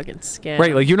 right? Fucking scam,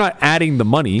 right? Like you're not adding the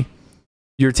money,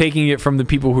 you're taking it from the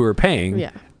people who are paying,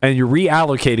 and you're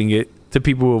reallocating it to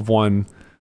people who have won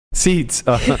seats.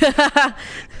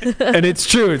 And it's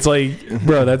true. It's like,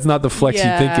 bro, that's not the flex you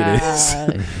think it is.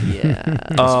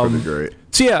 That's pretty great.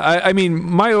 So I mean,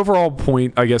 my overall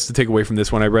point, I guess, to take away from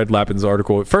this when I read Lappin's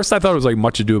article, at first I thought it was like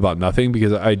much ado about nothing,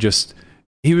 because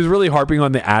he was really harping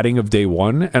on the adding of day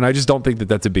one, and I just don't think that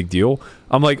that's a big deal.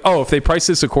 I'm like, if they price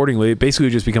this accordingly, it basically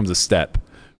just becomes a step,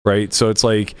 right? So it's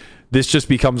like, this just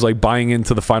becomes like buying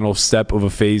into the final step of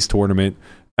a phase tournament,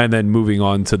 and then moving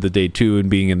on to the day two and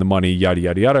being in the money, yada,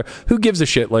 yada, yada. Who gives a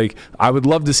shit? Like, I would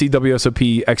love to see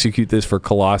WSOP execute this for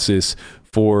Colossus,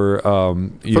 for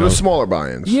the smaller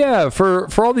buy-ins. Yeah, for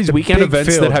all these weekend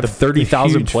events that have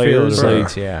 30,000 players.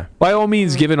 Like, by all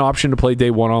means, give an option to play day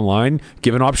one online.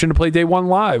 Give an option to play day one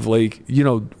live. Like,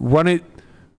 run it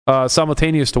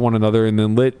simultaneous to one another, and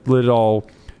then let it all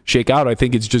shake out. I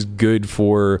think it's just good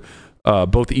for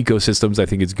both ecosystems. I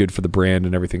think it's good for the brand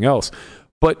and everything else.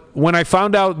 But when I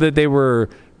found out that they were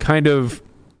kind of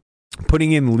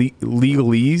putting in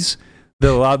legalese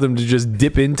that allowed them to just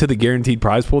dip into the guaranteed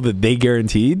prize pool that they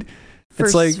guaranteed,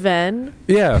 it's like Sven.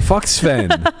 Yeah, fuck Sven.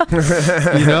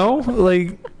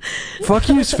 Like, fuck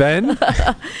you, Sven.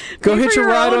 Go hit your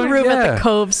ride on room at the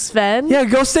Cove, Sven. Yeah,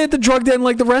 go stay at the drug den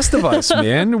like the rest of us,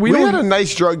 man. We had a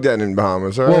nice drug den in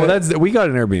Bahamas. Well, we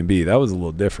got an Airbnb. That was a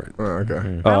little different. Oh,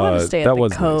 okay. I want to stay at the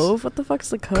Cove. Nice. What the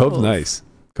fuck's the Cove? Cove's nice.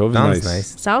 Cove's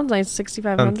nice. Sounds nice.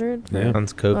 6,500. Yeah.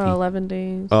 Sounds cozy. 11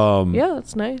 days. Yeah,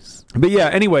 that's nice. But yeah,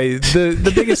 anyway,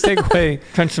 the biggest takeaway.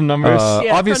 Crunch some numbers.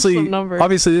 Obviously,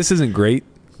 this isn't great,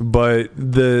 but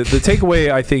the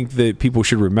takeaway I think that people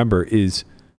should remember is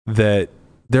that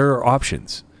there are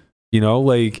options.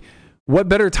 Like, what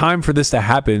better time for this to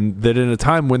happen than in a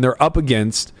time when they're up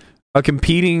against a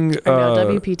competing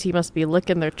WPT must be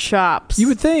licking their chops. You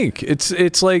would think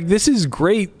it's like, this is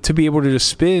great to be able to just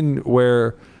spin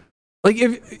where, like,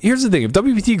 here's the thing, if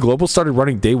WPT Global started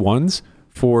running day ones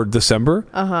for December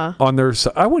on their,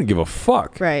 I wouldn't give a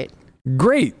fuck. Right.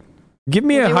 Great. Give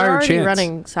me a higher chance. They were already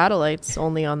running satellites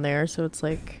only on there, so it's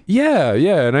like... Yeah,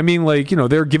 and I mean, like,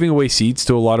 they're giving away seats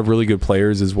to a lot of really good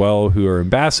players as well who are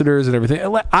ambassadors and everything.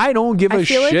 I don't give a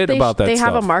shit about that stuff. They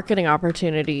have a marketing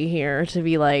opportunity here to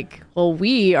be like, well,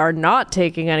 we are not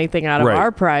taking anything out of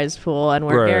our prize pool, and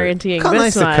we're guaranteeing this much. How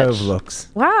nice the Cove looks.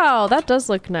 Wow, that does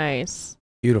look nice.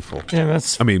 Beautiful. Yeah,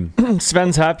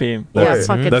 Sven's happy.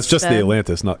 That's just the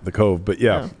Atlantis, not the Cove, but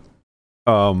yeah.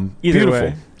 Beautiful.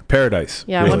 Way. Paradise.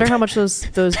 Yeah, really. I wonder how much those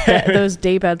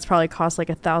day beds probably cost, like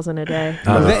 $1,000 a day.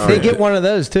 They get one of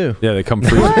those too. Yeah, they come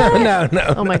free. No.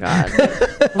 Oh my god!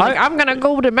 I'm gonna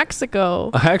go to Mexico.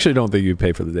 I actually don't think you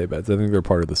pay for the day beds. I think they're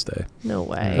part of the stay. No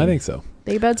way. I think so.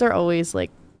 Day beds are always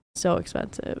like so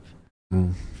expensive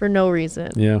for no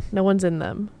reason. Yeah, no one's in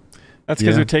them. That's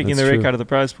because they're taking the rake out of the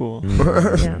prize pool.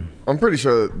 Yeah. I'm pretty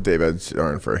sure day beds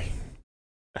aren't free.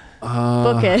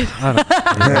 Book it.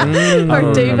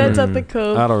 Our day beds at the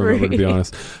Cove. I don't remember, to be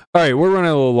honest. All right, we're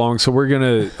running a little long, so we're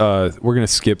gonna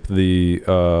skip the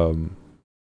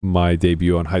my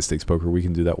debut on high stakes poker. We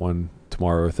can do that one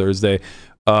tomorrow or Thursday.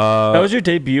 That was your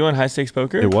debut on high stakes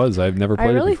poker? It was. I've never played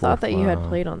it before. I really thought that you had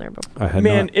played on there before. I had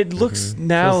Man, not. it looks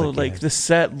now like the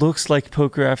set looks like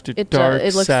Poker After Dark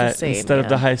it looks set the same, instead of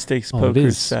the high stakes poker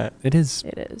set. It is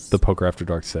the Poker After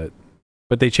Dark set,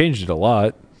 but they changed it a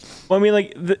lot. Well, I mean,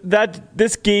 like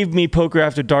this gave me Poker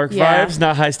After Dark vibes,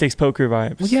 not high stakes poker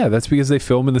vibes. Well, yeah, that's because they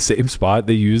film in the same spot.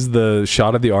 They use the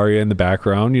shot of the aria in the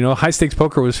background. You know, high stakes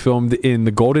poker was filmed in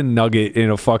the Golden Nugget in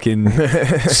a fucking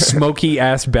smoky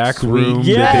ass back room.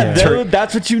 Yeah,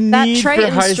 that's what you need for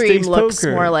high stakes poker. Looks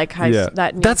more like high.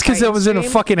 Yeah. That's because I was in a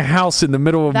fucking house in the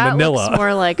middle of Manila. That looks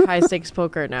more like high stakes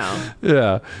poker now.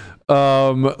 Yeah.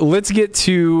 Let's get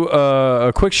to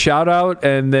a quick shout out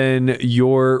and then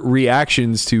your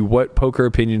reactions to what poker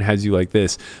opinion has you like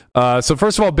this. So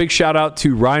first of all, big shout out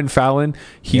to Ryan Fallon.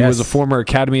 He was a former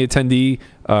Academy attendee,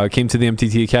 came to the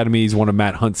MTT Academy. He's one of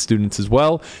Matt Hunt's students as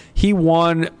well. He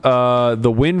won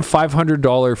the Win $500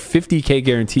 50K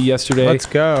guarantee yesterday. Let's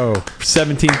go.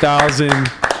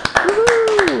 $17,000.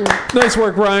 Nice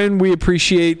work, Ryan. We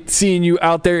appreciate seeing you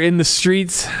out there in the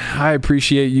streets. I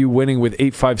appreciate you winning with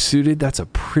 8-5 suited. That's a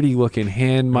pretty looking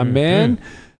hand, my man.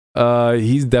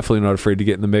 He's definitely not afraid to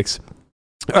get in the mix.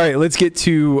 All right, let's get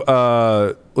to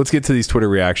these Twitter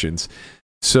reactions.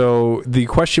 So the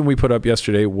question we put up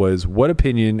yesterday was, what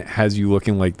opinion has you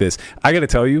looking like this? I got to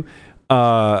tell you,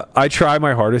 I try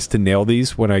my hardest to nail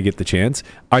these when I get the chance.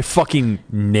 I fucking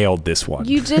nailed this one.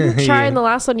 You didn't try in the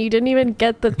last one. You didn't even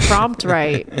get the prompt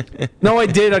right. No, I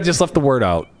did. I just left the word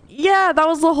out. Yeah, that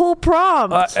was the whole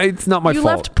prompt. It's not my fault. You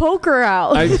left poker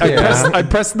out. I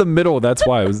pressed the middle. That's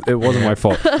why it wasn't my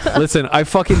fault. Listen, I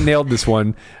fucking nailed this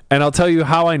one. And I'll tell you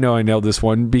how I know I nailed this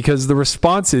one, because the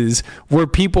responses were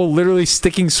people literally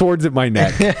sticking swords at my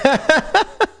neck.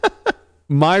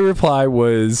 My reply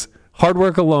was, hard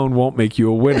work alone won't make you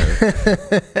a winner.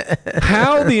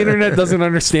 How the internet doesn't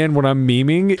understand what I'm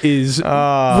memeing is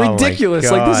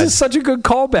ridiculous. Like, this is such a good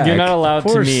callback. You're not allowed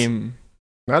to meme.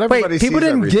 Not everybody people sees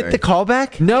didn't everything. get the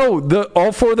callback? No,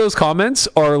 all 4 of those comments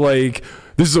are like,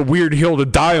 this is a weird hill to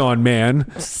die on,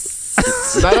 man.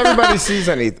 Not everybody sees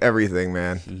everything,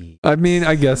 man. I mean,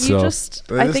 I guess so.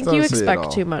 I think you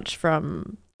expect too much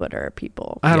from Twitter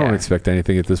people. I don't expect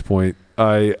anything at this point.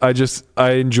 I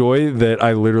enjoy that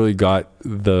I literally got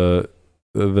the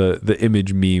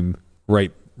image meme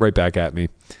right back at me.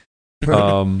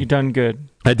 You done good.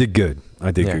 I did good.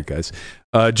 Good, guys.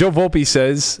 Joe Volpe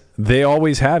says they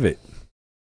always have it.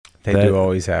 They do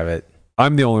always have it.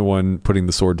 I'm the only one putting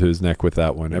the sword to his neck with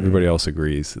that one. Everybody else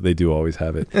agrees. They do always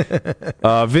have it.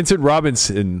 Vincent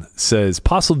Robinson says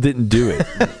Postle didn't do it.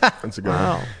 That's a good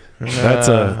one.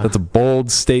 That's a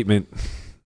bold statement.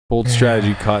 Bold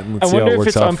strategy, Cotton. Let's see how it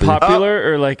works out. I wonder if it's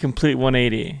unpopular or like complete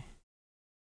 180.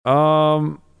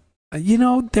 You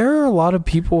know, there are a lot of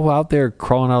people out there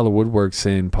crawling out of the woodwork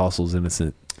saying Postle's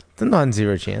innocent. It's a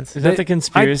non-zero chance. Is that the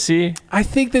conspiracy? I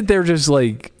think that they're just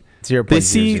like 0. They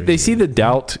see the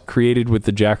doubt created with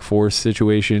the Jack Force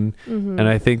situation, and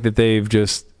I think that they've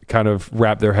just kind of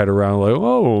wrapped their head around like,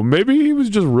 oh, maybe he was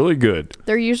just really good.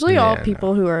 They're usually all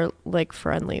people who are like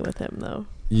friendly with him, though.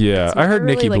 Yeah, I heard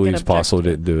Nikki believes Postle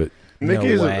didn't do it.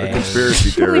 Nikki's a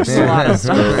conspiracy theorist. A lot of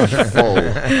stuff.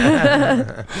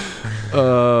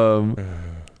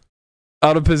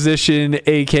 Out of position,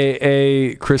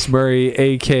 aka Chris Murray,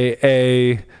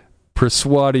 aka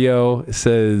Persuadio,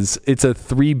 says it's a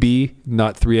 3B,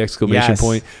 not 3 exclamation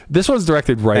point. This one's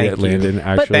directed at Landon,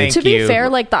 actually. But to be fair,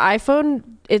 like the iPhone,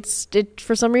 it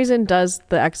for some reason does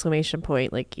the exclamation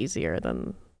point like easier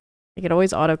than, like, it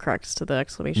always autocorrects to the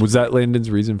exclamation point. Was that Landon's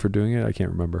reason for doing it? I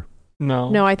can't remember.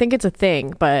 No, I think it's a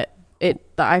thing, but the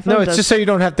iPhone. No, it's just so you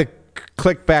don't have to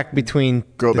click back between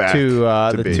the two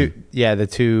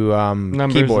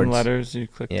numbers keyboards and letters. You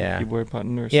click the keyboard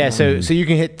button or something. Yeah, so you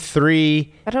can hit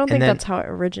 3. I don't think that's how it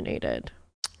originated.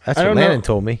 That's what Landon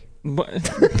told me. It's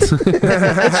just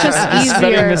easier.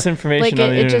 Spreading misinformation on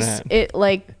the internet.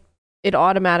 It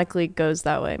automatically goes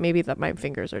that way. Maybe that my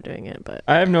fingers are doing it, but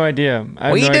I have no idea.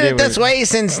 We did it this way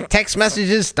since text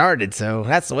messages started, so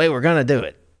that's the way we're gonna do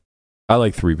it. I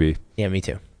like 3B. Yeah, me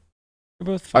too.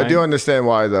 We're both fine. I do understand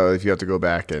why, though, if you have to go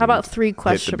back and how about 3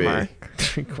 question mark?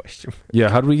 3 question mark. Yeah,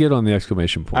 how do we get on the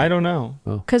exclamation point? I don't know.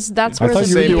 Because that's I where thought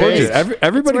you were the origin.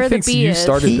 Everybody thinks the B you is.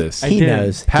 started this. He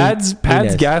knows. Pads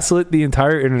gaslit the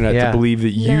entire internet to believe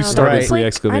that you started 3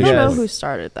 exclamation I don't know points. who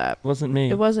started that. It wasn't me.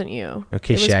 It wasn't you.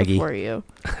 Okay, it was Shaggy. before you.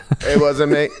 It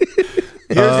wasn't me.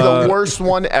 Here's the worst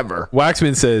one ever.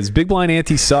 Waxman says Big Blind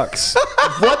Ante sucks.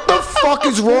 What the fuck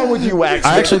is wrong with you, Waxman?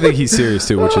 I actually think he's serious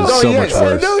too, which is so much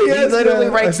worse. No, he literally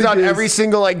writes down every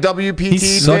single like WPT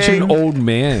He's such an old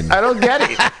man. I don't get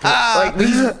it.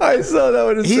 I saw that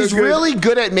one. He's really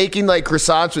good at making like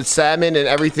croissants with salmon and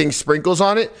everything sprinkles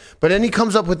on it, but then he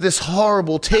comes up with this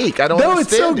horrible take. I don't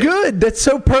understand. It's so good. That's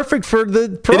so perfect for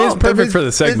the prompt. It is perfect for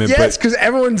the segment. Yes, because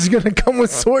everyone's going to come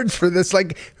with swords for this.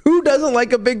 Like, who doesn't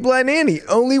like a Big Blind Annie?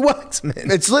 only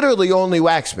Waxman. It's literally only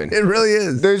Waxman. It really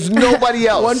is. There's nobody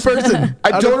else. One person.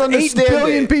 I don't understand 8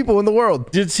 billion people in the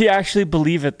world. Does he actually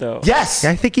believe it though? Yes.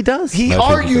 I think he does. He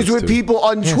argues with people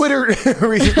on Twitter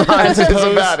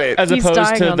about it. As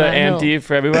opposed to the ante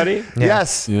for everybody?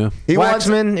 Yes. Yeah.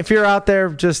 Waxman, if you're out there,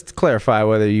 just clarify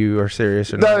whether you are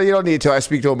serious or not. No, you don't need to. I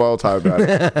speak to him all the time about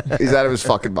it. He's out of his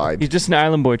fucking mind. He's just an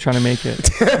island boy trying to make it.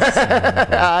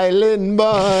 Island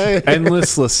boy.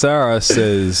 Endless Lasara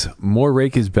says, more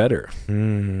rake is better.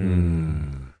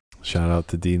 Shout out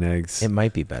to D-Negs. It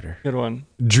might be better. Good one.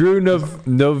 Drew Drew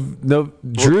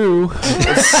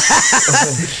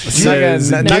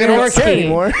says, not gonna work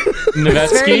anymore.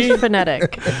 It's very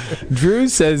phonetic. Drew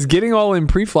says, getting all in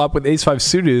pre-flop with ace-5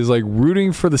 suited is like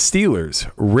rooting for the Steelers.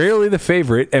 Rarely the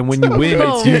favorite, and when you win,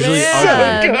 it's usually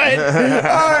ugly. So good.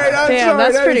 All right, I'm Damn, sorry.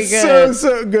 that's That pretty is good.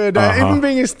 So good. Even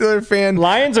being a Steeler fan,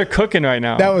 Lions are cooking right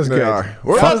now. that was good.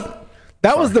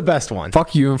 That was the best one.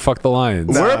 Fuck you and fuck the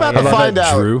Lions. We're about to find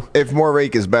out Drew. if more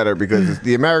rake is better because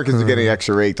the Americans are getting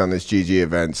extra raked on this GG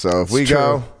event. So if we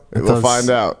go, we'll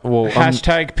find out. Well,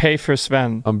 Hashtag pay for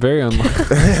Sven. I'm very unlucky.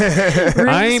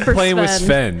 I ain't playing with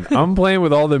Sven. I'm playing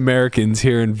with all the Americans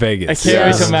here in Vegas. I can't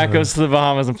wait till Matt goes to the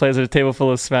Bahamas and plays at a table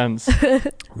full of Svens.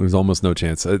 There's almost no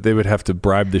chance. They would have to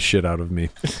bribe the shit out of me.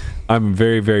 I'm a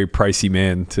very, very pricey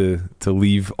man to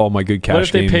leave all my good cash What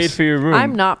if they games. paid for your room?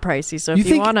 I'm not pricey, so if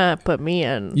you want to put me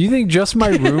in. You think just my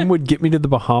room would get me to the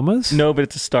Bahamas? No, but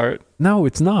it's a start. No,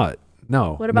 it's not.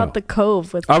 No. What about the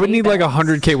Cove with I would need like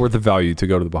 $100K worth of value to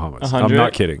go to the Bahamas. 100? I'm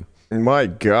not kidding. My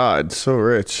God, so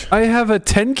rich. I have a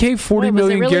 10K 40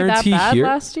 million was it really guarantee that bad here.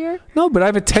 Last year? No, but I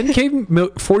have a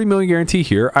 10K 40 million guarantee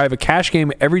here. I have a cash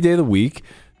game every day of the week.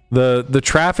 The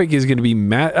traffic is going to be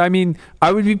I mean,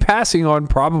 I would be passing on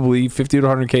probably 50 to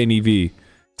 100K in EV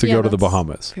to go to the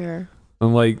Bahamas. Fair.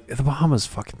 I'm like, the Bahamas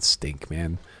fucking stink,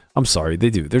 man. I'm sorry, they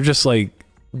do. They're just like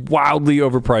wildly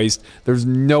overpriced. There's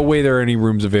no way there are any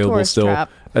rooms available Tourist still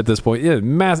trap. at this point. Yeah,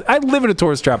 I live in a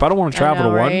tourist trap. I don't want to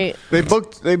travel to one. They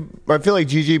booked. I feel like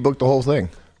GG booked the whole thing,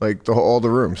 like all the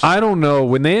rooms. I don't know.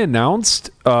 When they announced,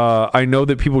 I know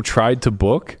that people tried to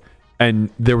book, and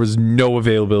there was no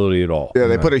availability at all. Yeah,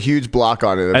 they put a huge block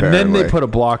on it. And then they put a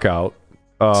block out.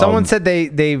 Someone said they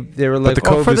were like, the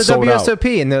Cove for the is sold out.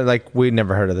 WSOP, and they're like, we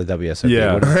never heard of the WSOP.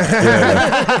 Yeah.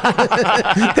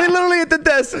 They literally at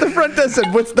the front desk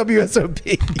said, what's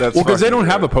WSOP? That's well, because they don't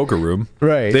have a poker room.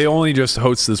 Right. They only just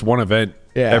host this one event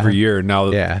every year. Now,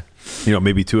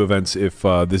 maybe 2 events if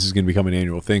this is going to become an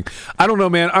annual thing. I don't know,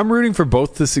 man. I'm rooting for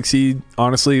both to succeed,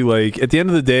 honestly. Like, at the end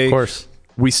of the day, of course,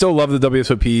 we still love the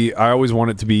WSOP. I always want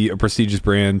it to be a prestigious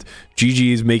brand.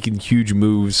 GG is making huge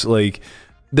moves. Like,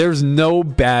 there's no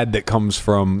bad that comes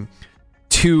from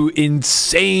 2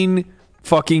 insane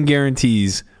fucking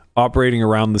guarantees operating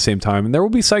around the same time. And there will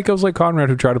be psychos like Conrad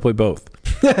who try to play both.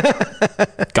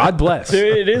 God bless.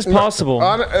 It is possible.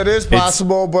 It is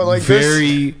possible, but like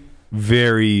very,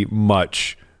 very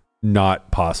much not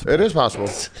possible. It is possible.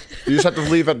 You just have to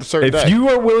leave at the certain day. If you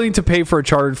are willing to pay for a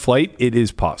chartered flight, it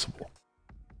is possible.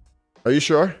 Are you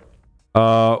sure?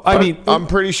 I'm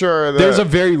pretty sure that there's a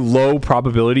very low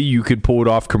probability you could pull it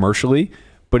off commercially,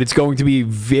 but it's going to be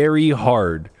very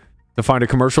hard to find a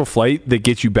commercial flight that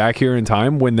gets you back here in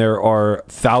time when there are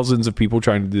thousands of people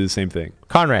trying to do the same thing.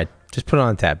 Conrad, just put it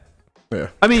on tab. Yeah.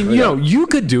 I mean, you know, you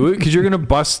could do it because you're going to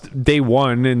bust day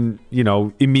one and,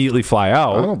 immediately fly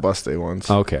out. I don't bust day ones.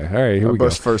 Okay. All right. Here we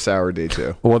bust go. first hour day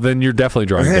 2. Well, then you're definitely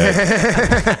drawing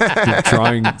dead. You're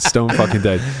drawing stone fucking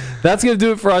dead. That's going to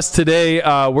do it for us today.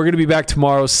 We're going to be back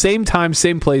tomorrow. Same time,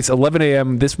 same place, 11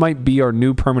 a.m. This might be our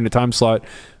new permanent time slot.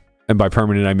 And by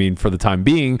permanent, I mean for the time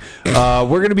being. We're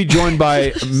going to be joined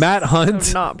by Matt Hunt.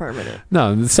 So not permanent.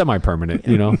 No,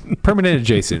 semi-permanent, permanent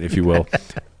adjacent, if you will.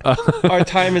 Our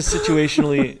time is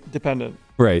situationally dependent.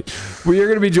 Right. We are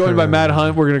going to be joined by Matt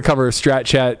Hunt. We're going to cover a Strat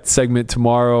Chat segment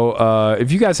tomorrow.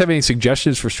 If you guys have any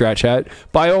suggestions for Strat Chat,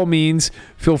 by all means,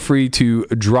 feel free to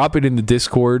drop it in the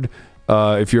Discord.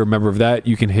 If you're a member of that,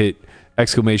 you can hit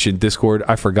 !Discord.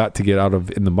 I forgot to get out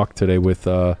of In the Muck today with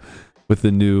the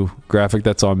new graphic.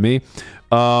 That's on me.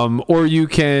 Or you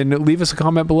can leave us a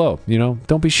comment below.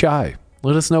 Don't be shy.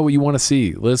 Let us know what you want to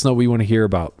see. Let us know what you want to hear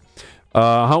about.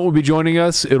 Hunt will be joining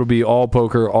us. It'll be all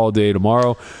poker all day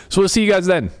tomorrow. So we'll see you guys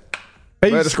then.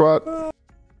 Peace. Later, squad.